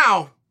right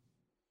now,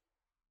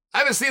 I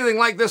haven't seen anything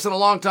like this in a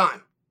long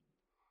time.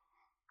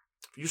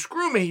 If you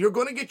screw me, you're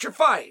going to get your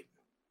fight.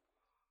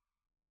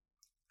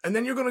 And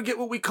then you're going to get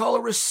what we call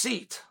a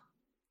receipt.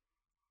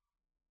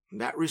 And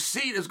that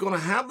receipt is going to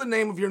have the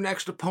name of your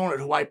next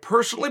opponent, who I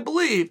personally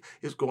believe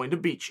is going to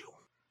beat you.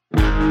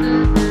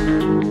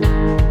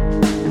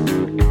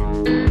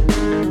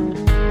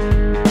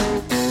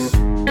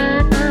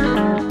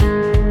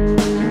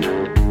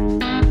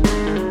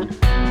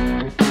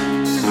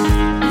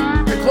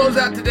 Close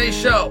out today's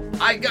show,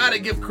 I gotta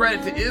give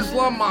credit to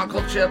Islam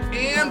Makhachev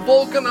and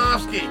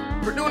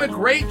Volkanovski for doing a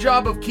great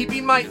job of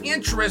keeping my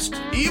interest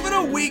even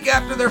a week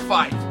after their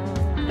fight.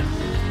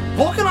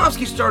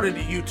 Volkanovski started a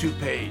YouTube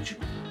page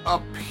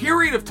a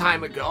period of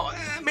time ago,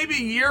 maybe a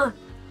year,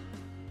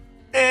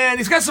 and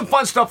he's got some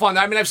fun stuff on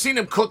there. I mean, I've seen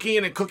him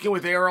cooking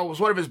with Errol. It was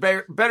one of his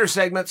better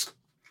segments.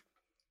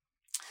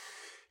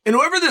 And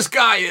whoever this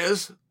guy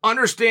is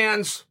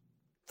understands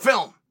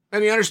film,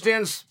 and he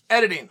understands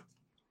editing.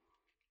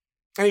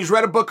 And he's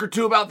read a book or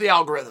two about the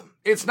algorithm.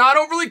 It's not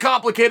overly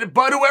complicated,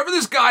 but whoever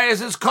this guy is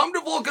has come to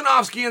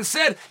Volkanovski and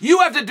said, you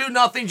have to do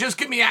nothing, just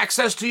give me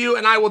access to you,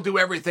 and I will do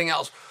everything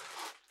else.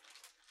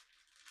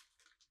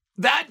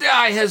 That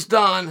guy has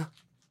done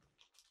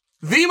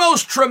the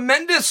most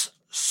tremendous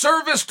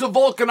service to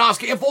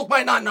Volkanovski, and Volk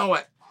might not know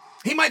it.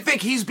 He might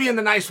think he's being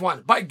the nice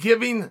one by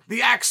giving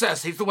the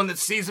access. He's the one that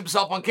sees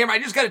himself on camera. I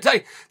just got to tell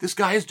you, this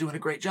guy is doing a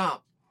great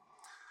job.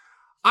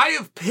 I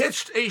have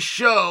pitched a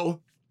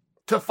show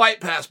to Fight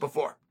Pass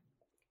before.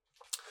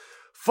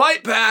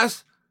 Fight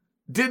Pass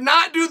did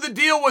not do the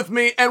deal with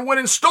me and would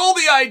install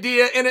the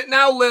idea, and it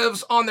now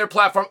lives on their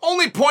platform.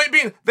 Only point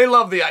being, they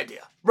love the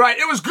idea, right?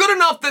 It was good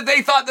enough that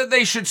they thought that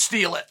they should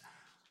steal it.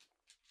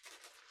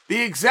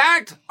 The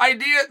exact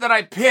idea that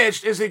I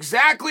pitched is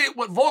exactly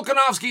what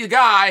Volkanovski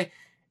guy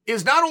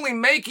is not only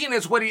making,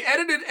 it's what he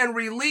edited and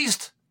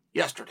released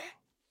yesterday.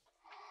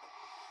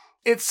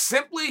 It's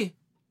simply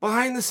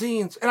behind the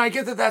scenes. And I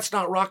get that that's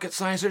not rocket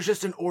science. There's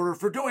just an order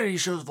for doing it. He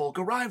shows Volk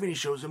arriving. He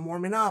shows him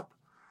warming up.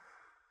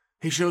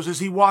 He shows as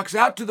he walks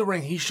out to the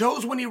ring. He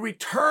shows when he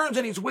returns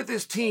and he's with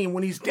his team,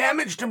 when he's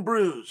damaged and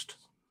bruised.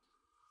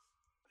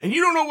 And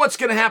you don't know what's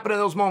going to happen in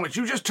those moments.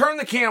 You just turn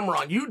the camera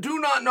on. You do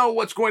not know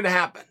what's going to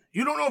happen.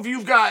 You don't know if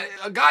you've got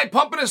a guy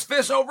pumping his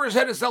fist over his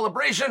head in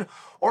celebration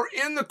or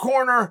in the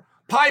corner,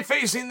 pie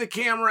facing the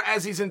camera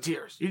as he's in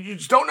tears. You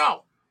just don't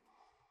know.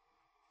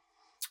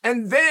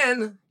 And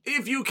then,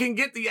 if you can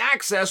get the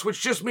access,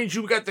 which just means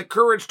you've got the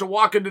courage to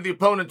walk into the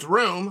opponent's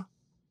room,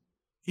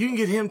 you can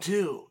get him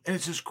too. And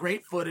it's this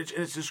great footage,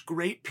 and it's this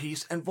great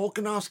piece, and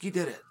Volkanovski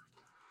did it.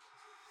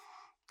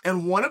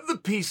 And one of the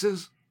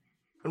pieces,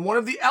 and one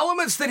of the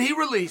elements that he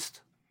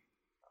released,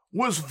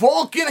 was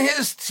Volk and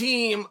his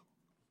team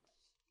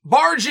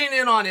barging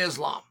in on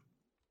Islam.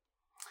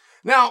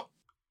 Now,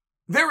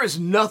 there is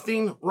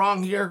nothing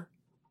wrong here.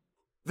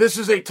 This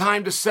is a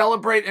time to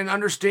celebrate and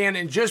understand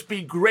and just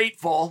be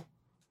grateful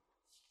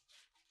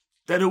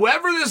that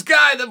whoever this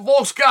guy that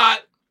Volk's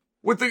got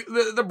with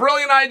the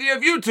brilliant idea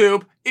of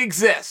YouTube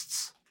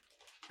exists.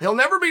 He'll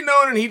never be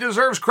known and he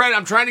deserves credit.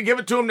 I'm trying to give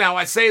it to him now.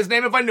 I'd say his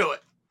name if I knew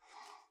it.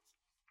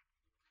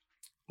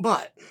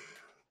 But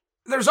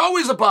there's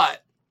always a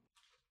but.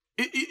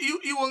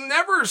 You will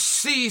never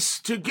cease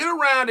to get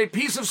around a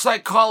piece of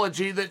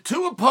psychology that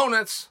two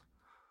opponents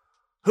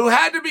who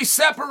had to be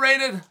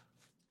separated,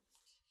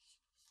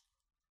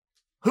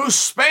 who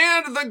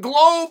spanned the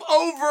globe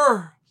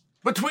over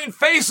between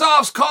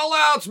face-offs,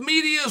 call-outs,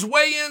 medias,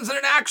 weigh-ins, and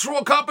an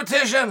actual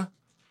competition,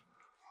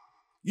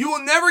 you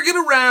will never get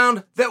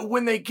around that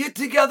when they get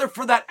together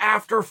for that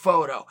after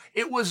photo,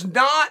 it was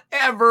not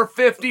ever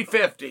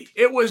 50-50.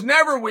 It was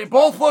never we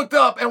both looked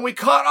up and we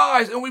caught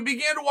eyes and we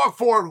began to walk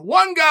forward.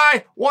 One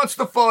guy wants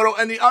the photo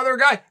and the other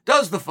guy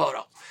does the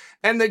photo.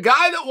 And the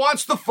guy that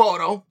wants the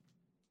photo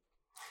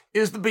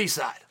is the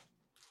B-side.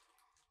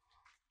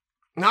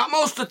 Not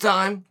most of the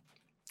time.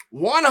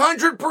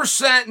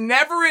 100%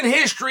 never in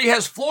history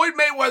has Floyd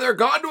Mayweather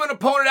gone to an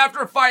opponent after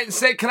a fight and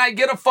said, "Can I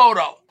get a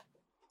photo?"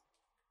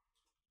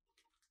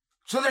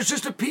 So there's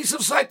just a piece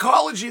of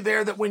psychology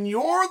there that when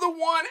you're the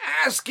one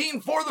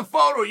asking for the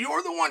photo,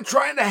 you're the one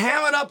trying to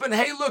ham it up and,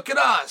 hey, look at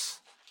us.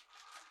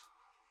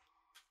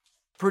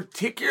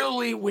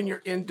 Particularly when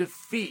you're in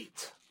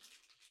defeat,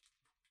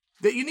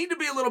 that you need to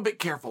be a little bit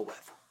careful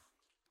with.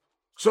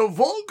 So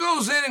Volk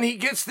goes in and he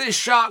gets this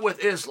shot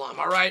with Islam,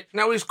 all right?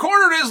 Now, he's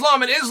cornered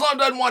Islam, and Islam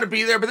doesn't want to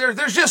be there, but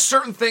there's just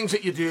certain things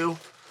that you do.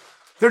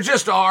 There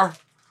just are.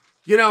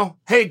 You know,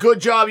 hey,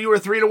 good job, you were a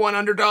 3-1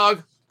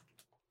 underdog.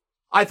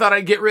 I thought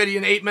I'd get rid of you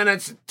in 8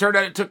 minutes. It turned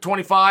out it took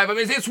 25. I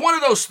mean, it's one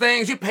of those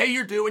things. You pay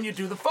your due and you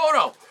do the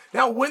photo.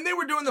 Now, when they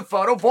were doing the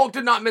photo, Volk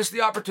did not miss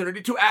the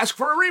opportunity to ask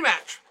for a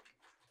rematch.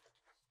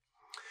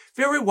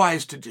 Very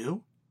wise to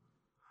do.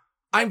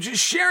 I'm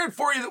just sharing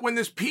for you that when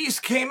this piece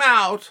came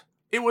out,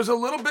 it was a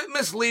little bit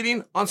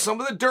misleading on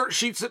some of the dirt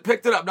sheets that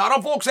picked it up. Not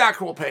on Volk's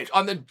actual page.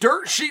 On the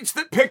dirt sheets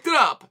that picked it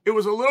up, it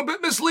was a little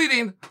bit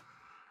misleading,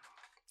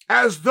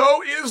 as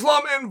though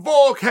Islam and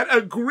Volk had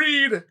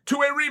agreed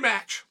to a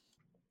rematch.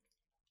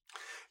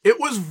 It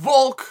was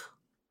Volk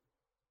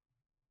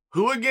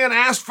who again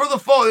asked for the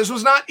photo. This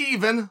was not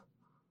even.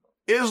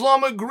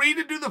 Islam agreed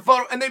to do the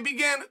photo, and they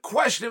began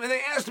questioning him, and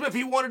they asked him if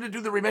he wanted to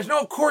do the rematch. No,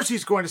 of course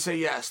he's going to say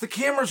yes. The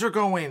cameras are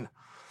going.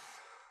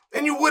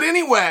 And you would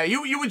anyway.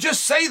 You would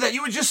just say that.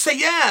 You would just say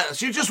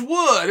yes. You just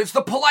would. It's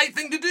the polite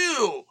thing to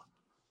do.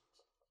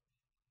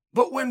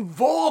 But when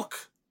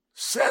Volk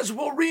says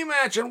we'll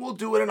rematch and we'll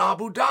do it in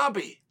Abu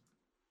Dhabi,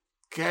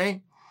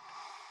 okay?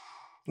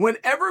 When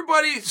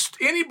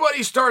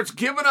anybody starts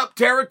giving up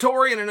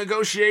territory in a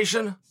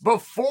negotiation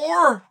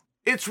before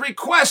it's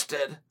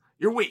requested,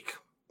 you're weak.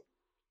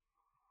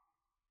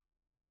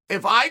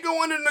 If I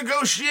go into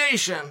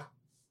negotiation,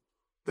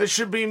 that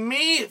should be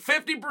me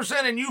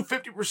 50% and you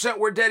 50%,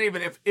 we're dead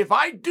even. If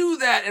I do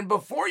that and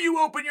before you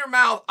open your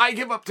mouth, I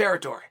give up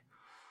territory.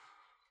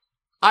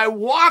 I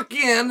walk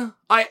in,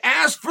 I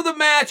ask for the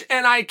match,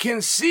 and I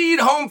concede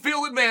home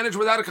field advantage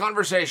without a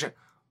conversation.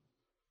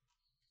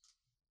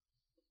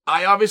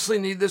 I obviously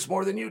need this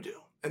more than you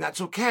do, and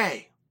that's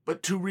okay.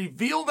 But to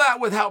reveal that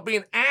without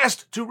being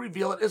asked to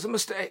reveal it is a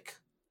mistake.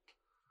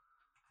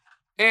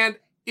 And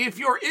if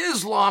you're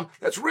Islam,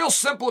 that's real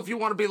simple if you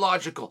want to be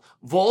logical.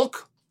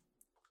 Volk,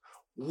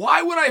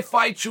 why would I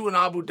fight you in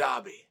Abu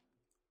Dhabi?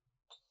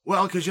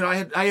 Well, because, I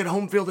had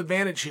home field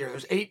advantage here.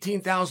 There's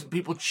 18,000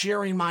 people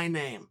cheering my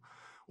name.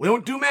 We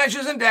don't do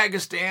matches in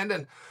Dagestan,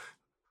 and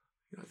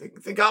I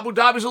think Abu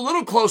Dhabi's a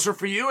little closer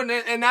for you,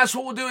 and that's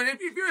what we'll do. And if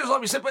you're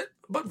Islam, you said,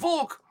 but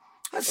Volk,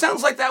 that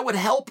sounds like that would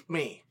help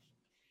me.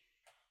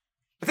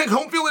 I think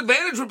home field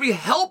advantage would be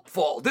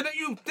helpful. Didn't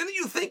you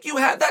think you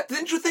had that?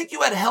 Didn't you think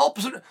you had help?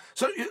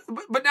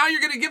 But now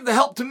you're going to give the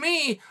help to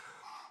me.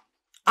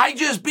 I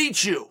just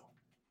beat you.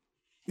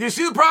 You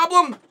see the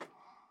problem?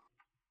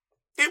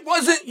 It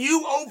wasn't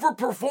you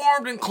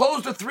overperformed and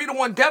closed a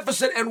 3-1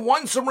 deficit and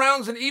won some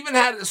rounds and even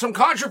had some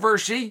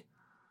controversy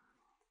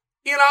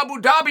in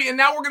Abu Dhabi, and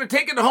now we're going to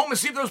take it to home and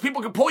see if those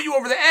people can pull you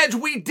over the edge.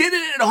 We did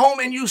it at home,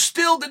 and you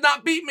still did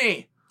not beat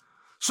me.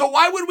 So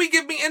why would we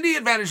give me any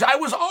advantage? I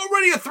was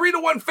already a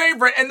 3-1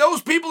 favorite, and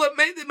those people that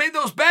made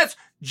those bets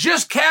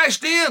just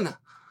cashed in.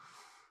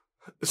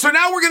 So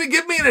now we're going to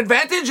give me an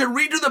advantage and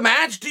redo the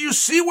match? Do you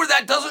see where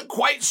that doesn't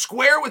quite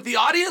square with the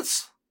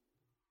audience?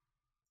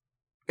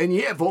 And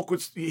yeah, Volk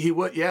would,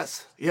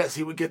 yes,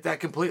 he would get that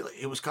completely.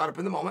 He was caught up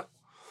in the moment.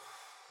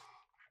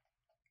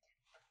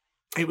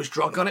 He was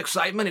drunk on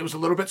excitement. He was a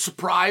little bit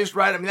surprised,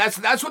 right? I mean,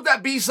 that's what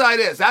that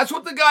B-side is. That's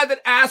what the guy that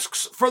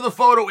asks for the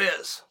photo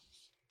is.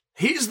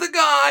 He's the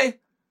guy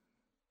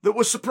that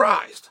was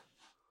surprised.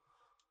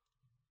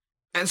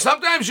 And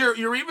sometimes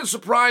you're even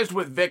surprised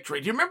with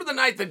victory. Do you remember the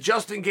night that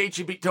Justin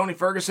Gaethje beat Tony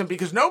Ferguson?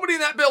 Because nobody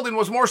in that building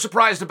was more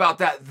surprised about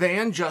that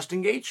than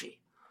Justin Gaethje.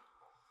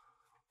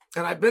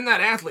 And I've been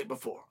that athlete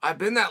before. I've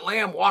been that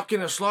lamb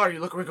walking a slaughter. You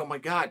look around and go, oh my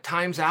God,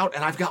 time's out,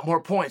 and I've got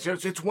more points.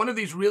 It's one of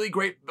these really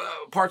great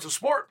parts of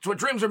sport. It's what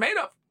dreams are made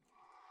of.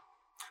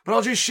 But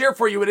I'll just share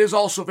for you, it is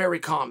also very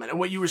common. And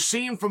what you were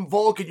seeing from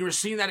Volk, and you were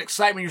seeing that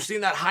excitement, you were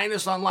seeing that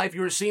highness on life,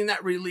 you were seeing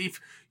that relief,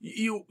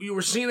 you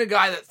were seeing a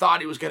guy that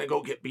thought he was going to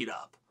go get beat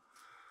up.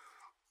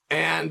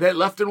 And they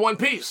left in one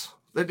piece.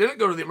 They didn't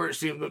go to the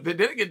emergency room. They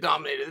didn't get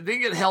dominated. They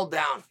didn't get held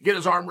down, get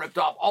his arm ripped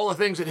off. All the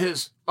things that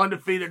his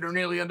undefeated or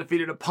nearly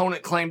undefeated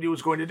opponent claimed he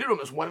was going to do to him.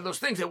 It was one of those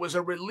things. It was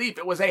a relief.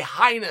 It was a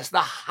highness. The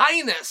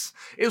highness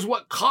is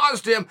what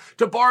caused him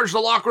to barge the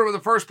locker room in the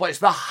first place.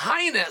 The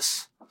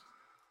highness,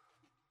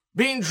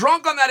 being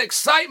drunk on that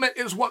excitement,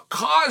 is what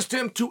caused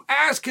him to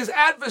ask his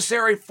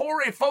adversary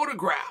for a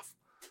photograph.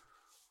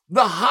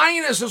 The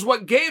highness is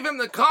what gave him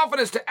the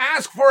confidence to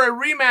ask for a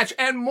rematch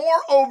and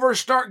moreover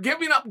start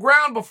giving up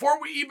ground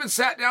before we even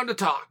sat down to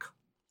talk.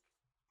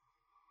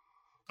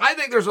 I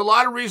think there's a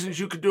lot of reasons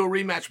you could do a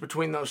rematch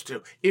between those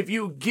two. If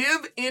you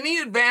give any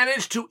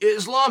advantage to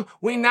Islam,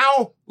 we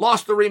now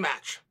lost the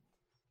rematch.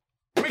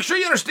 Make sure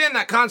you understand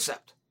that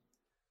concept.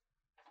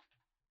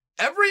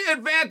 Every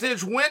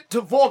advantage went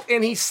to Volk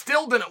and he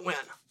still didn't win.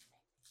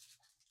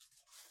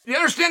 You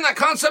understand that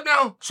concept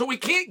now? So we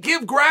can't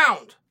give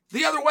ground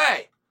the other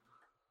way.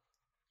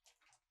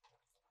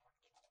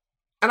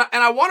 And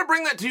I want to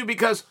bring that to you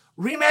because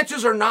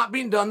rematches are not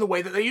being done the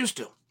way that they used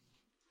to.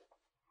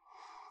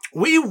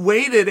 We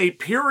waited a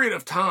period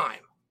of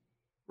time,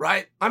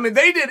 right? I mean,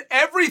 they did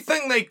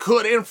everything they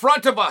could in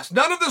front of us.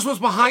 None of this was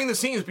behind the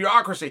scenes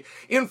bureaucracy.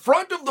 In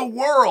front of the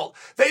world,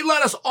 they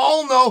let us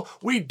all know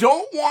we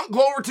don't want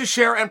Glover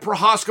Teixeira and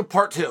Prohaska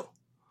Part 2.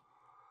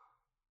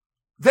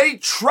 They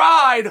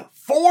tried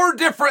 4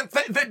 different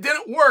things that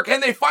didn't work,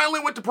 and they finally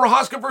went to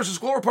Prohaska versus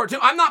Glover Part 2.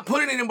 I'm not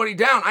putting anybody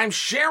down. I'm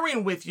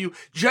sharing with you.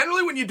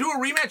 Generally, when you do a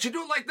rematch, you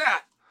do it like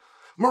that.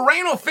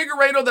 Moreno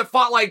Figueiredo that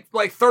fought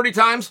like 30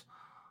 times.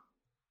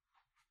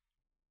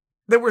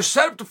 They were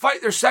set up to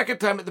fight their second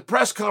time at the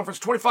press conference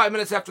 25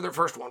 minutes after their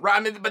first one, right? I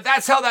mean, but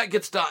that's how that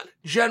gets done,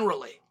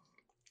 generally.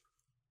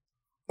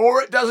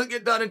 Or it doesn't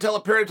get done until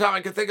a period of time.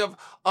 I can think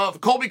of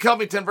Colby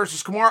Covington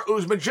versus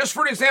Edwards-Usman, just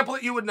for an example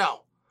that you would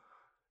know.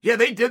 Yeah,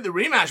 they did the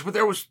rematch, but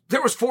there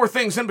was 4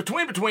 things in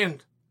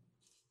between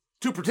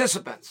 2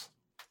 participants.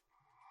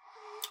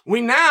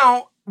 We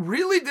now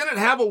really didn't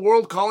have a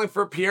world calling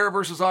for Pierre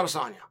versus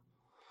Adesanya.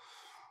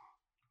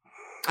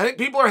 I think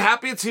people are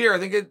happy it's here. I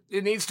think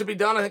it needs to be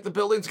done. I think the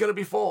building's going to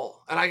be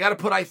full. And I got to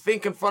put I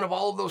think in front of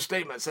all of those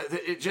statements.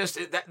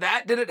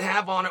 That didn't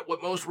have on it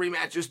what most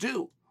rematches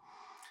do.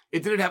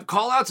 It didn't have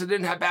call-outs. It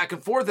didn't have back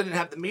and forth. It didn't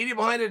have the media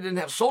behind it. It didn't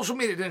have social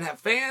media. It didn't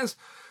have fans.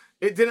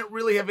 It didn't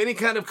really have any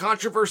kind of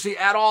controversy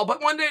at all,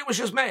 but one day it was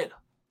just made.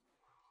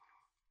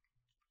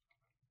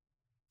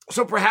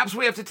 So perhaps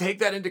we have to take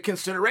that into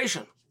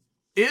consideration.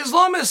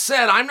 Islam has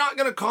said, I'm not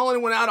going to call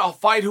anyone out. I'll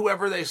fight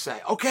whoever they say.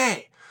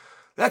 Okay.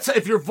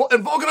 If you're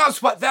in Volkanov's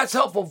spot, that's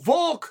helpful.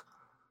 Volk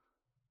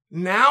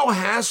now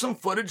has some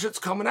footage that's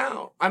coming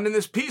out. I mean,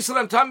 this piece that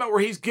I'm talking about where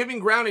he's giving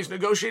ground, he's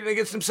negotiating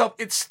against himself,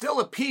 it's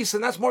still a piece,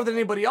 and that's more than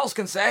anybody else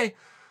can say.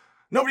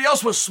 Nobody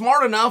else was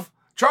smart enough.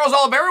 Charles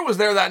Oliveira was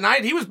there that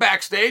night. He was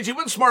backstage. He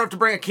wasn't smart enough to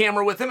bring a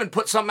camera with him and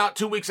put something out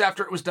 2 weeks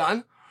after it was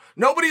done.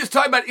 Nobody is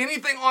talking about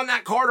anything on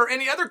that card or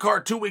any other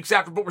card 2 weeks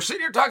after, but we're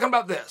sitting here talking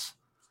about this.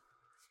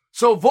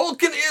 So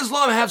Volk and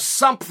Islam have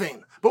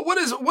something. But what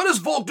does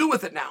Volk do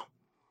with it now?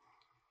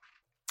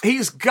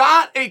 He's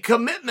got a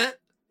commitment,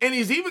 and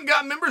he's even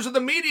got members of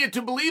the media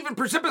to believe and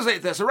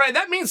precipitate this. All right,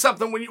 that means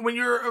something when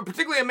you're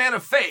particularly a man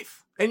of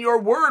faith, and your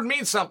word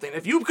means something.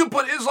 If you can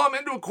put Islam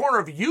into a corner,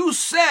 if you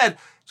said,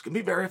 it's going to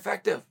be very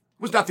effective.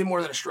 It was nothing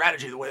more than a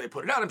strategy the way they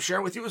put it out. I'm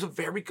sharing with you it was a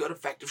very good,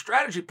 effective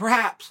strategy,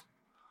 perhaps.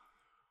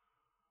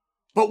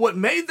 But what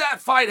made that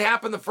fight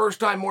happen the first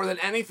time more than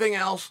anything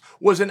else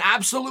was an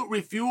absolute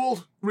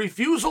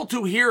refusal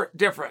to hear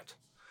different.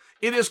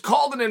 It is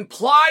called an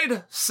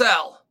implied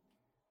sell.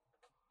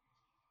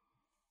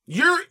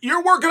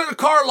 You're working at a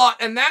car lot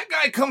and that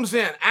guy comes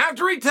in.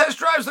 After he test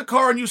drives the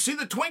car and you see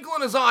the twinkle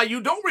in his eye,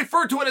 you don't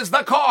refer to it as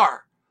the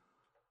car.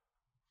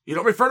 You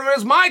don't refer to it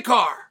as my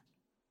car.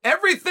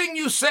 Everything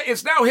you say,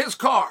 it's now his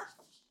car.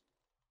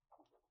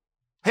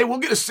 Hey, we'll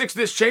get a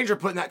 6-disc changer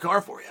put in that car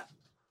for you.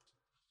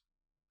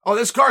 Oh,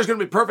 this car is going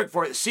to be perfect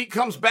for you. The seat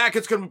comes back.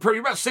 It's going to be perfect.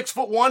 You're about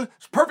 6'1".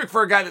 It's perfect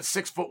for a guy that's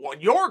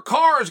 6'1". Your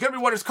car is going to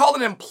be what is called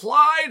an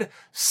implied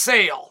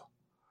sale.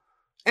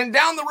 And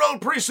down the road,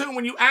 pretty soon,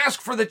 when you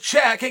ask for the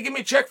check, hey, give me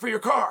a check for your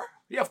car.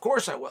 Yeah, of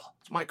course I will.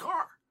 It's my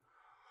car.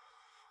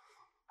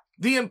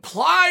 The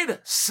implied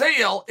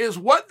sale is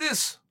why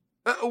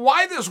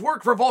this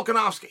worked for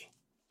Volkanovski.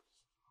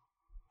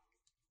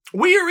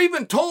 We are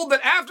even told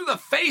that after the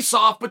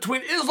face-off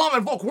between Islam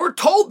and Volk, we're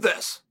told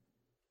this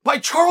by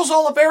Charles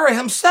Oliveira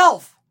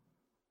himself.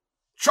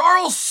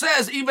 Charles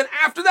says even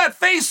after that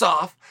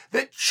face-off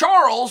that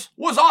Charles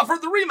was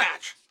offered the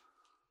rematch.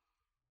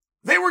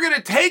 They were going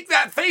to take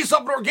that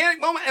face-off, an organic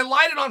moment, and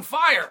light it on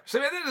fire. So,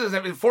 this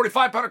isn't a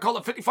 45-pounder called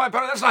a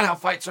 55-pounder. That's not how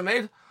fights are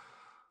made.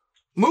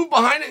 Move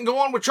behind it and go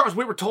on with Charles.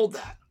 We were told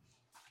that.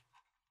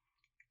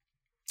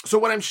 So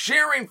what I'm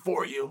sharing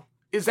for you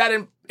is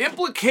that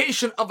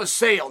implication of a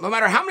sale. No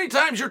matter how many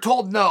times you're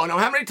told no, no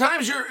how many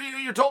times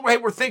you're told, hey,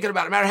 we're thinking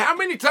about it, no matter how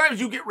many times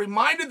you get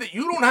reminded that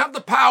you don't have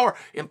the power,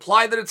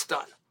 imply that it's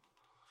done.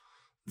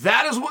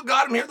 That is what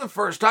got him here the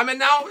first time, and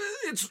now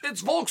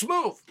it's Volk's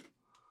move.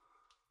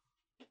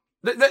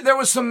 There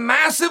was some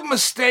massive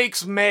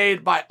mistakes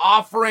made by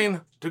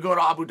offering to go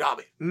to Abu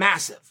Dhabi.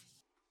 Massive.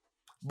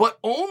 But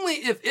only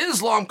if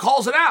Islam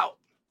calls it out.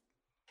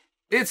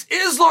 It's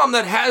Islam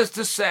that has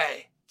to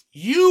say,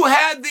 you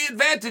had the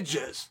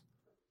advantages.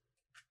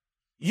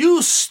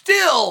 You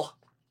still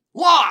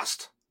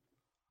lost.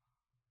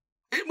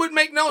 It would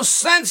make no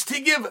sense to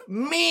give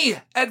me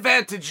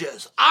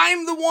advantages.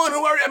 I'm the one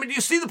who already, do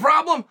you see the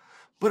problem?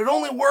 But it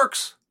only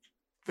works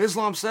if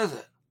Islam says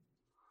it.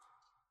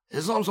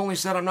 Islam's only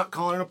said, I'm not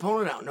calling an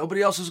opponent out.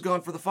 Nobody else has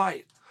gone for the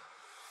fight.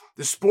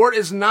 The sport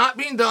is not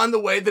being done the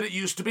way that it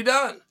used to be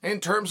done in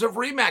terms of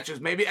rematches.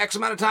 Maybe X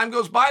amount of time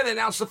goes by, they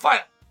announce the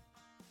fight.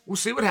 We'll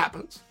see what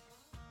happens.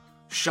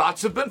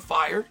 Shots have been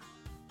fired.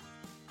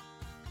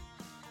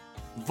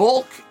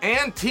 Volk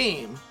and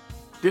team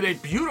did a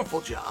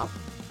beautiful job.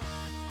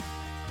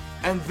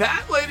 And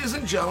that, ladies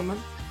and gentlemen,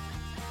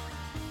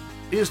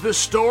 is the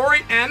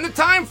story and the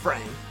time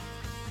frame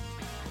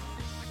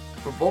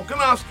for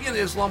Volkanovski and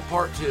Islam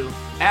Part 2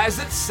 as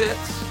it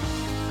sits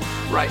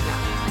right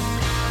now.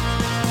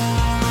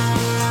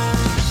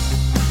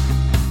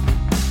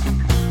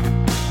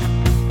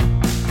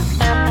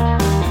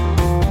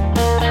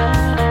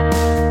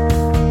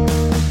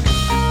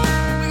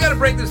 We got to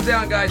break this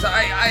down, guys.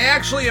 I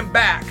actually am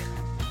back.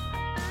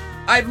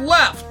 I've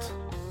left.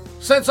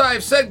 Since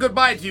I've said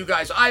goodbye to you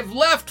guys, I've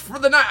left for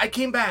the night. I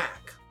came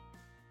back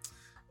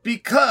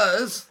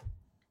because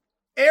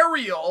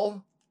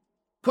Ariel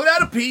put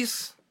out a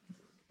piece.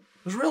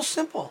 It was real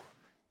simple.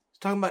 He's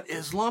talking about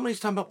Islam and he's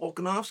talking about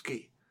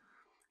Volkanovski.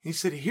 He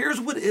said, here's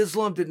what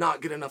Islam did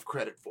not get enough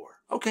credit for.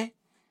 Okay.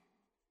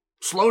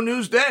 Slow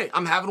news day.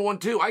 I'm having one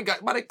too.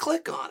 But I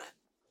click on it.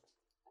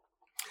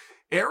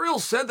 Ariel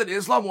said that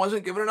Islam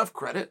wasn't given enough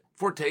credit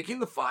for taking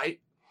the fight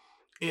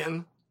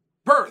in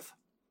Perth.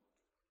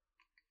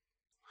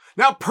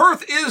 Now,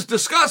 Perth is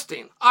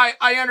disgusting.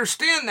 I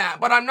understand that,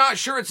 but I'm not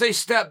sure it's a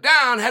step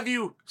down. Have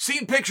you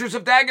seen pictures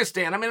of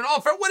Dagestan? In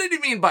all fair, what did he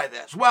mean by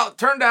this? Well, it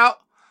turned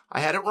out I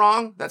had it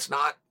wrong. That's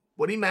not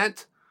what he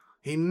meant.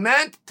 He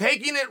meant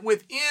taking it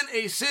within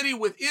a city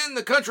within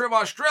the country of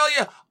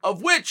Australia,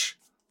 of which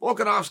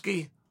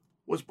Volkanovski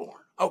was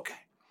born. Okay.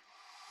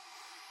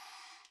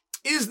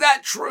 Is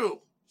that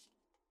true?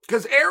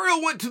 Because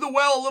Ariel went to the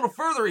well a little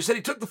further. He said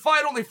he took the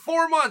fight only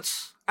 4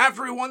 months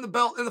after he won the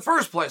belt in the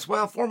first place.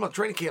 Well, 4-month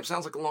training camp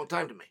sounds like a long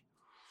time to me.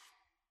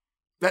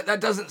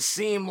 That doesn't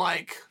seem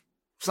like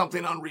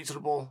something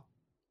unreasonable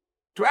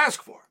to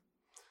ask for.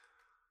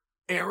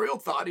 Ariel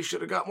thought he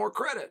should have got more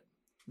credit.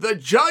 The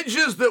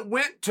judges that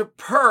went to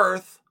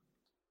Perth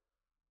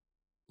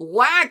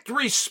lacked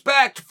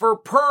respect for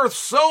Perth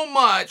so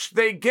much,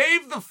 they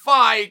gave the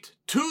fight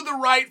to the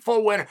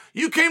rightful winner.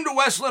 You came to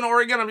Westland,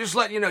 Oregon. I'm just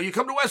letting you know. You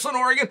come to Westland,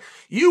 Oregon.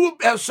 You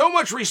have so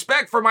much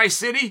respect for my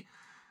city.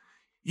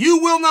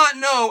 You will not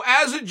know,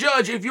 as a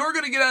judge, if you're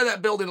going to get out of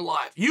that building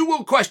alive. You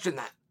will question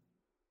that.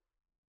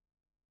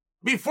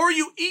 Before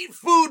you eat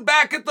food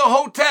back at the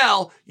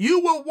hotel, you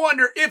will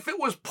wonder if it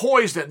was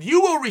poisoned. You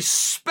will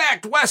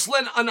respect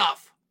Westland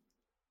enough.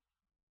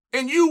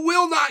 And you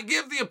will not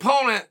give the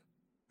opponent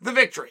the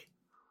victory.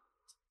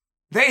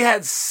 They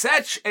had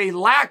such a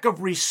lack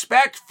of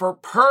respect for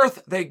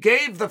Perth, they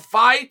gave the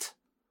fight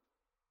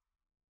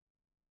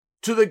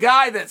to the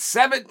guy that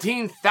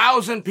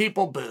 17,000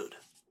 people booed.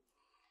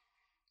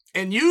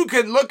 And you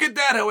can look at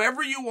that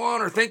however you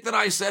want or think that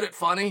I said it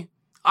funny.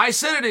 I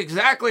said it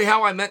exactly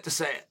how I meant to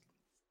say it.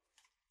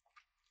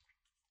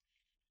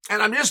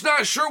 And I'm just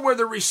not sure where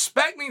the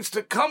respect needs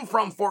to come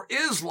from for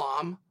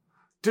Islam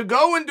to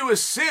go into a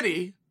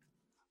city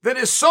that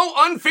is so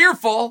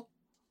unfearful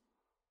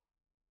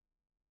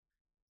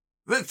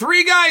that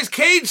 3 guys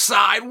cage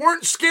side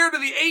weren't scared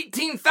of the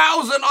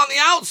 18,000 on the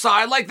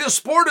outside like this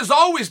sport has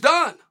always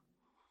done.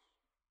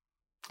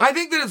 I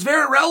think that it's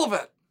very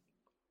relevant.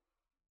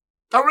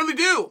 I really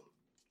do.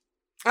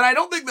 And I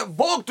don't think that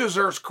Volk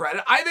deserves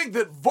credit. I think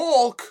that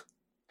Volk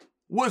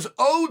was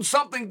owed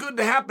something good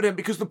to happen to him,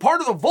 because the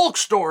part of the Volk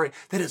story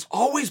that has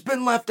always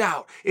been left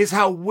out is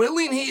how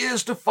willing he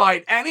is to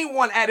fight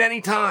anyone at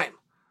any time.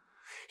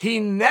 He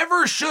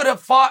never should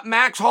have fought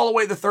Max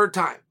Holloway the 3rd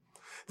time.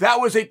 That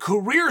was a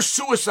career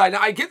suicide.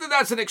 Now, I get that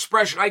that's an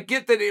expression. I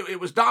get that it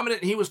was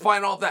dominant and he was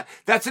fighting all of that.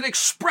 That's an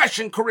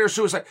expression, career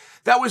suicide.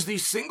 That was the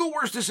single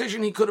worst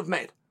decision he could have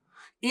made.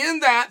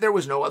 In that, there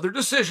was no other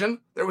decision.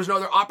 There was no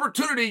other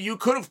opportunity you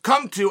could have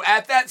come to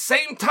at that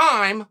same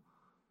time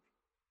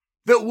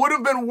that would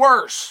have been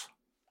worse.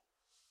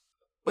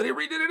 But he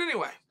redid it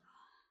anyway.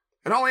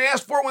 And all he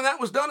asked for when that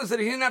was done is that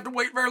he didn't have to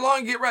wait very long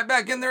and get right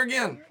back in there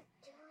again.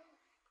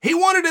 He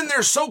wanted in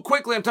there so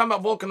quickly, I'm talking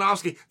about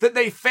Volkanovski, that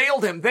they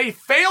failed him. They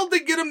failed to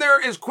get him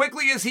there as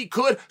quickly as he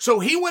could, so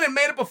he went and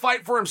made up a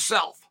fight for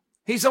himself.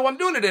 He said, well, I'm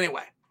doing it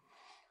anyway.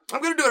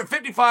 I'm going to do it at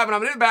 55, and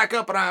I'm going to back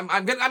up, and I'm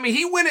going to, I mean,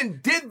 he went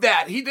and did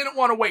that. He didn't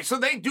want to wait. So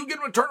they do get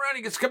him a turnaround.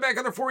 He gets to come back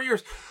another 4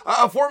 years,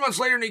 4 months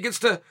later, and he gets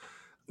to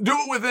do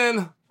it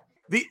within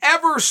the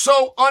ever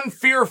so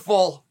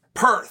unfearful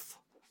Perth.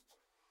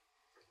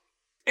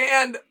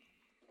 And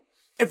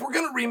if we're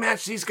going to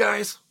rematch these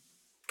guys,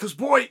 because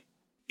boy,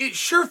 it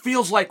sure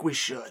feels like we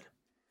should.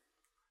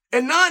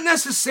 And not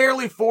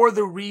necessarily for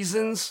the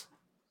reasons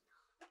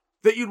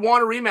that you'd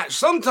want to rematch.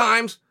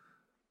 Sometimes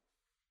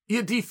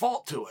you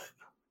default to it,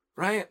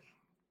 right?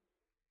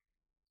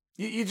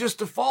 You just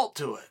default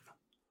to it.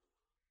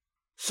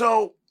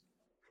 So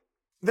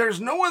there's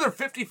no other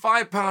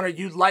 55-pounder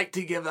you'd like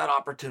to give that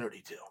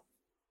opportunity to,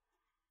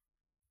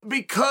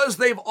 because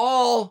they've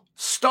all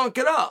stunk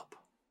it up.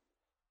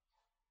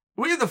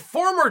 We have the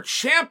former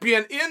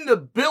champion in the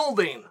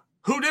building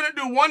who didn't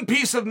do one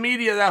piece of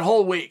media that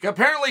whole week.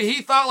 Apparently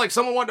he thought like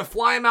someone wanted to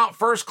fly him out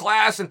first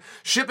class and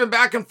ship him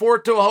back and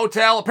forth to a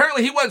hotel.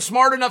 Apparently he wasn't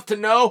smart enough to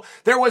know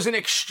there was an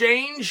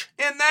exchange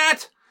in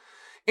that,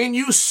 and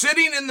you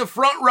sitting in the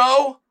front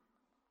row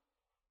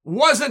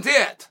wasn't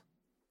it.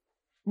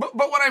 But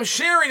what I'm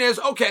sharing is,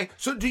 okay,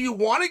 so do you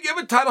want to give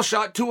a title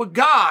shot to a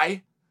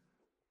guy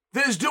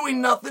that is doing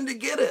nothing to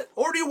get it?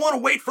 Or do you want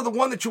to wait for the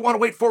one that you want to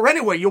wait for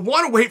anyway? You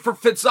want to wait for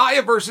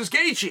Fiziev versus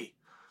Gaethje.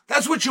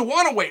 That's what you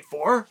want to wait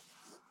for.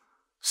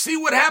 See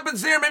what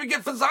happens there. Maybe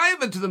get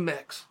Fiziev into the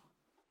mix.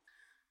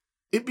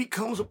 It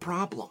becomes a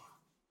problem.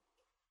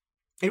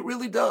 It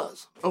really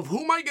does. Of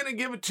who am I going to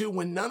give it to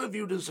when none of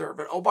you deserve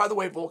it? Oh, by the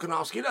way,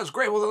 Volkanovski does.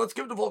 Great. Well, then let's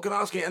give it to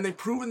Volkanovski. And they've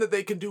proven that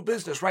they can do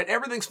business, right?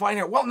 Everything's fine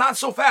here. Well, not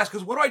so fast,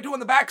 because what do I do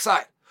on the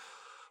backside?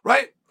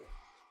 Right?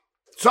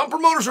 Some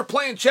promoters are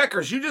playing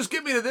checkers. You just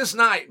give me to this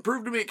night.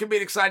 Prove to me it can be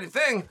an exciting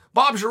thing.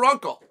 Bob's your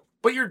uncle.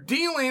 But you're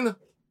dealing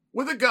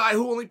with a guy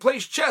who only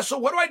plays chess. So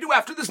what do I do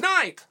after this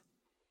night?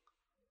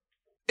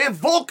 If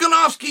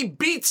Volkanovski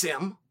beats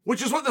him,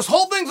 which is what this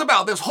whole thing's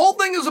about. This whole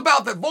thing is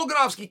about that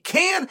Volkanovski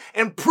can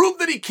and prove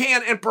that he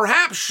can and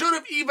perhaps should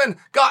have even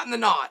gotten the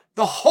nod.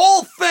 The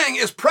whole thing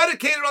is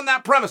predicated on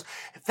that premise.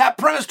 If that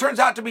premise turns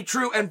out to be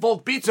true and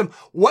Volk beats him,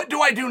 what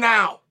do I do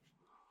now?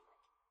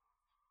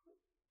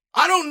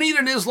 I don't need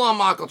an Islam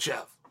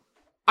Makhachev.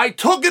 I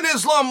took an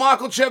Islam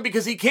Makhachev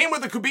because he came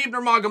with a Khabib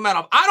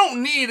Nurmagomedov. I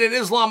don't need an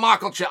Islam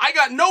Makhachev. I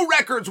got no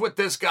records with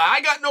this guy.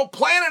 I got no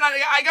plan, and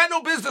I got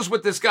no business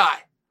with this guy.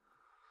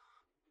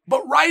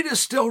 But right is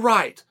still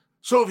right.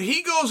 So if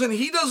he goes and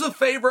he does a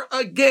favor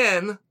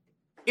again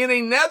in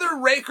another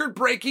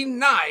record-breaking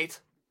night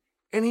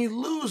and he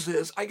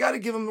loses, I got to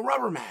give him the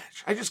rubber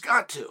match. I just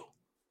got to.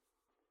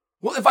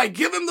 Well, if I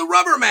give him the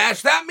rubber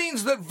match, that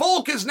means that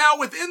Volk is now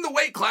within the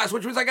weight class,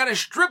 which means I got to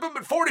strip him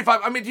at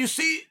 45. I mean, do you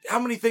see how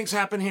many things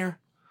happen here?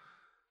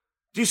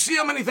 Do you see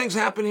how many things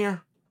happen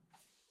here?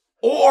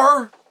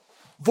 Or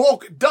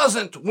Volk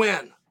doesn't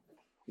win,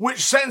 which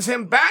sends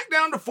him back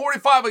down to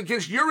 45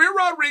 against Yuri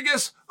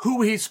Rodriguez,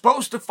 who he's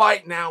supposed to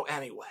fight now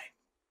anyway.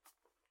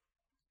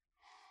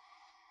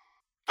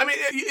 I mean,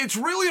 it's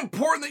really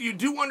important that you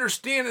do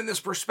understand in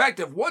this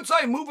perspective. Once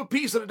I move a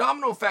piece and a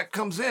domino effect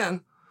comes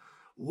in,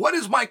 what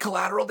is my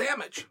collateral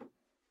damage?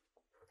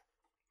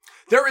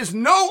 There is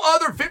no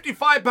other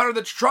 55-pounder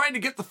that's trying to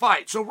get the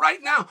fight. So right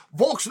now,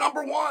 Volk's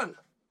number one.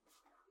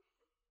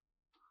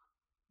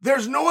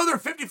 There's no other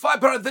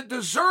 55-pounder that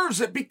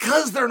deserves it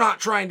because they're not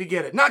trying to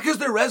get it. Not because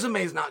their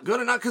resume is not good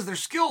and not because their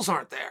skills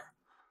aren't there.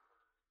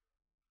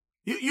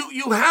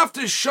 You have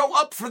to show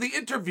up for the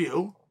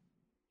interview.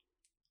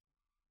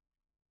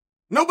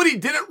 Nobody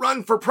didn't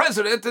run for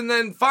president and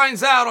then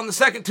finds out on the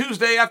second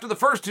Tuesday after the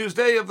first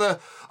Tuesday of the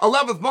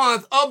 11th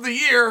month of the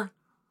year,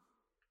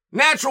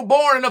 natural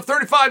born and of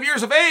 35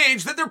 years of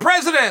age, that they're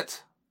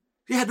president.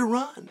 You had to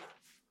run.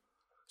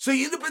 So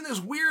you end up in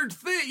this weird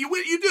thing. You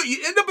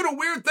end up in a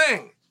weird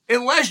thing.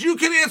 Unless you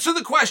can answer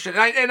the question.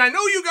 And I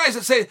know you guys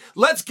that say,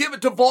 let's give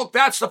it to Volk.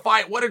 That's the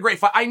fight. What a great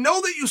fight. I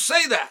know that you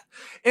say that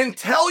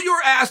until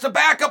you're asked a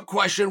backup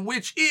question,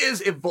 which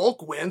is, if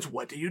Volk wins,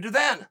 what do you do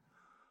then?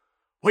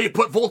 Well, you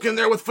put Volk in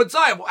there with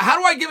Fiziev. How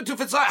do I give it to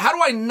Fiziev? How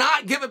do I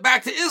not give it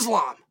back to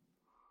Islam?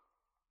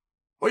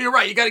 Well, you're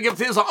right. You got to give it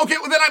to Islam. Okay,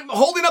 well, then I'm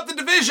holding up the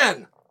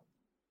division.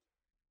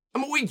 I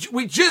mean,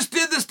 we just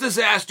did this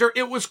disaster.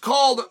 It was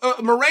called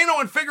Moreno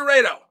and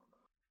Figueiredo.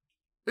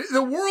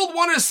 The world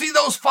wanted to see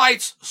those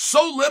fights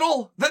so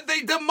little that they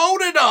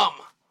demoted them.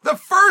 The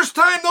first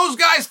time those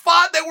guys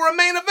fought, they were a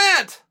main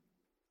event.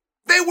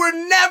 They were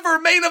never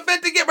main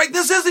event again. Right?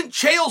 This isn't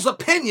Chael's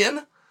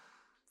opinion.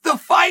 The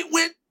fight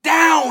went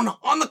down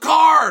on the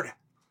card.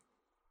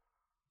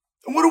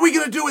 And what are we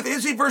going to do with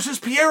Izzy versus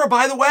Pereira,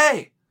 by the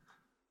way?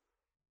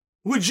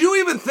 Would you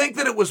even think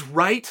that it was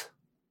right?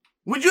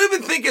 Would you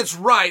even think it's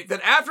right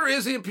that after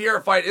Izzy and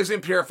Pereira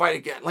fight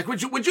again? Like,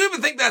 would you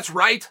even think that's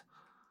right?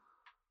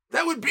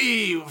 That would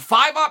be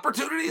 5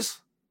 opportunities.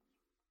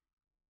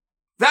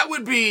 That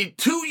would be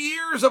 2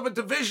 years of a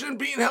division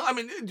being held. I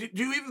mean, do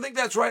you even think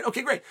that's right?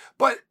 Okay, great.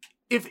 But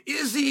if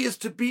Izzy is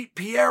to beat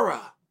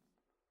Pereira's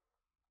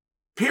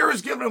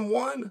given him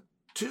 1,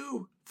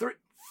 2, 3,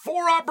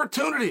 4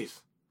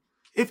 opportunities.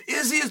 If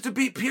Izzy is to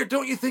beat Pereira,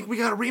 don't you think we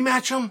got to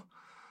rematch him?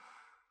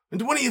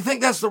 And wouldn't you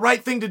think that's the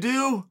right thing to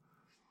do?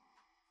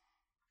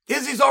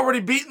 Izzy's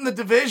already beaten the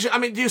division. I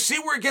mean, do you see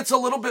where it gets a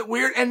little bit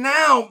weird? And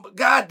now,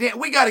 goddamn,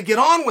 we got to get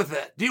on with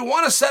it. Do you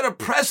want to set a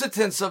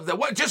precedence of that?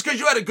 What, just because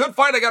you had a good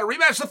fight, I got to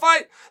rematch the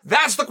fight?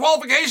 That's the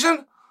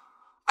qualification?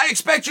 I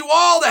expect you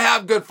all to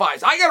have good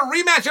fights. I got to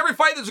rematch every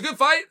fight that's a good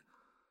fight?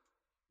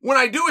 When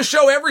I do a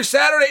show every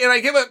Saturday and I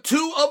give it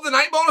 2 of the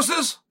night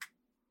bonuses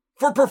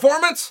for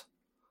performance?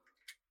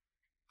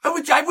 I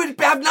would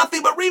have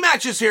nothing but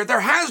rematches here.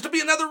 There has to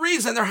be another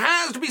reason. There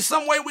has to be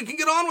some way we can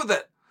get on with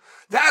it.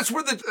 That's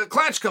where the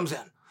clatch comes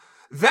in.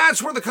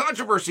 That's where the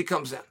controversy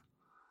comes in.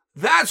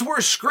 That's where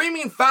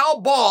screaming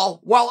foul ball,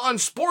 while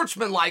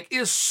unsportsmanlike,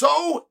 is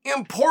so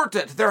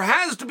important. There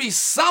has to be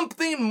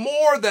something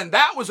more than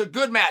that was a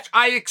good match.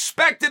 I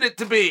expected it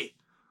to be.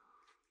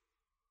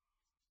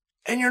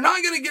 And you're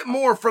not going to get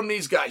more from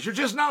these guys. You're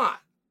just not.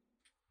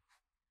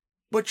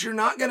 But you're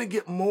not going to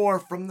get more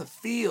from the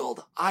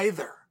field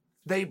either.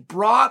 They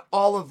brought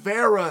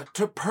Oliveira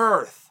to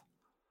Perth.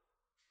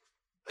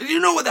 You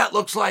know what that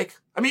looks like?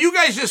 I mean, you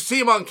guys just see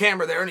him on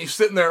camera there, and he's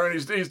sitting there, and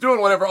he's doing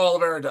whatever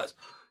Oliveira does.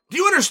 Do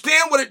you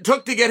understand what it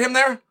took to get him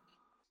there?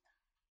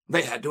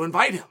 They had to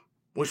invite him,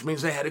 which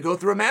means they had to go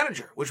through a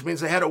manager, which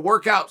means they had to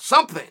work out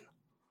something.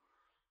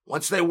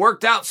 Once they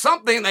worked out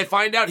something, they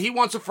find out he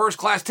wants a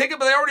first-class ticket,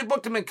 but they already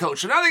booked him in coach.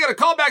 So now they got to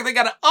call back. They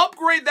got to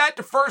upgrade that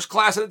to first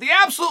class. And at the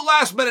absolute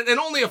last minute, and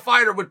only a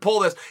fighter would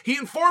pull this, he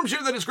informs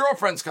you that his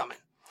girlfriend's coming,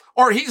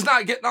 or he's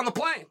not getting on the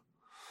plane.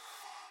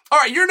 All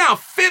right, you're now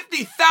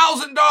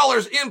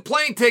 $50,000 in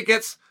plane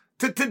tickets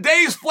to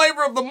today's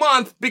flavor of the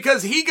month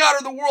because he got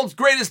her the world's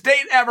greatest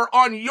date ever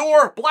on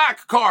your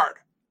black card.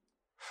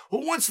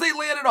 Well, once they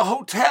land at a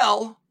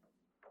hotel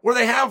where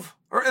they have,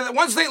 or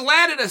once they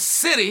land at a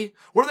city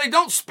where they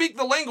don't speak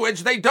the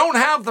language, they don't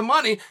have the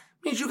money,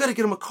 means you got to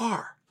get them a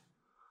car.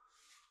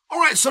 All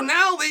right, so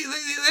now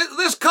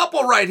this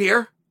couple right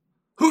here,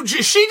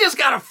 she just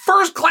got a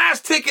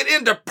first-class ticket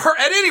into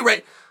at any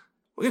rate,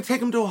 we're going to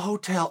take him to a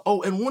hotel.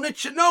 Oh, and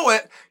wouldn't you know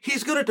it,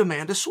 he's going to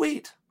demand a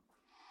suite.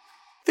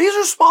 These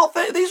are small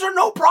things. These are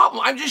no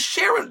problem. I'm just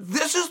sharing.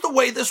 This is the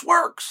way this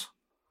works.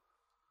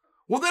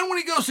 Well, then when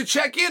he goes to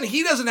check in,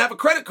 he doesn't have a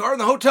credit card,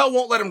 and the hotel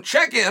won't let him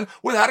check in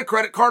without a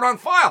credit card on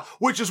file,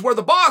 which is where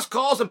the boss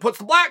calls and puts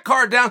the black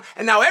card down,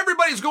 and now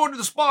everybody's going to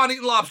the spa and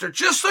eating lobster,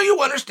 just so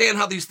you understand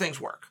how these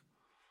things work.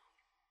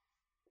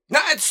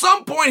 Now, at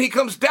some point, he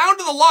comes down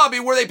to the lobby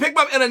where they pick him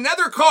up in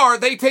another car.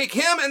 They take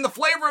him and the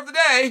flavor of the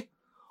day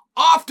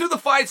off to the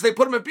fights. They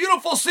put him in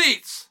beautiful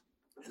seats,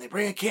 and they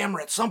bring a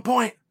camera at some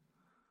point.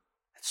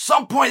 At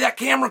some point, that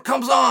camera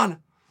comes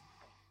on.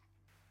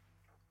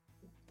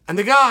 And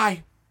the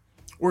guy,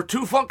 were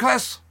 2 Funk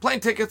class plane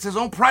tickets, his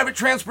own private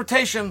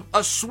transportation,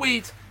 a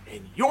suite,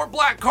 and your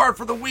black card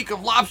for the week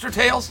of lobster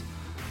tails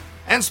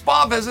and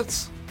spa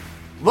visits,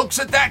 looks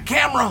at that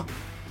camera,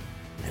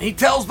 and he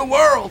tells the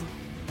world.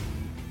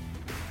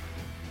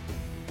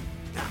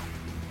 Now,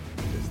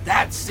 does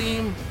that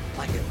seem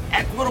like an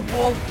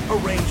equitable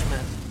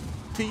arrangement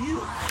to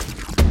you?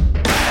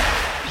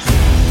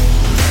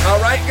 All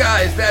right,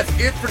 guys, that's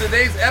it for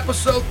today's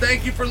episode.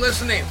 Thank you for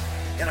listening.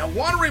 And I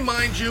want to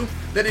remind you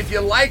that if you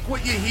like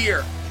what you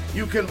hear,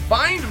 you can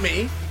find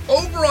me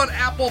over on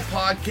Apple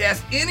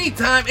Podcasts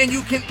anytime, and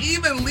you can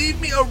even leave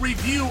me a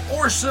review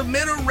or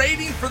submit a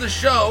rating for the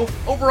show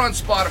over on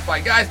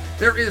Spotify. Guys,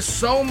 there is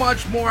so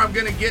much more I'm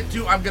going to get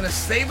to. I'm going to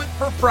save it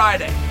for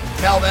Friday.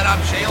 Until then, I'm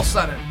Chael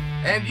Sonnen,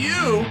 and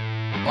you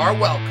are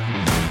welcome.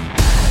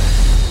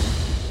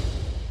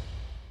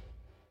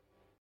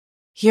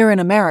 Here in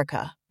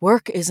America,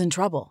 work is in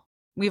trouble.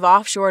 We've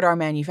offshored our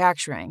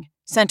manufacturing,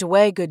 sent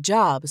away good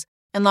jobs,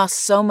 and lost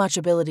so much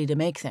ability to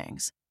make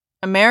things.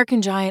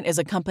 American Giant is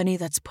a company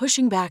that's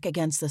pushing back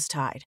against this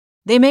tide.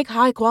 They make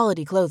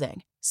high-quality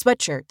clothing,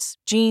 sweatshirts,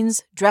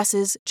 jeans,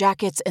 dresses,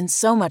 jackets, and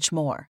so much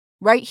more,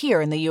 right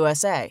here in the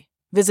USA.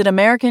 Visit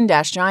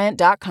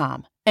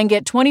American-Giant.com and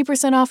get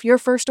 20% off your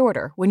first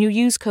order when you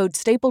use code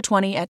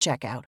STAPLE20 at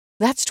checkout.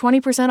 That's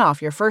 20%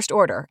 off your first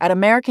order at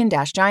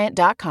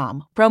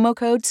American-Giant.com, promo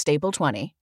code STAPLE20.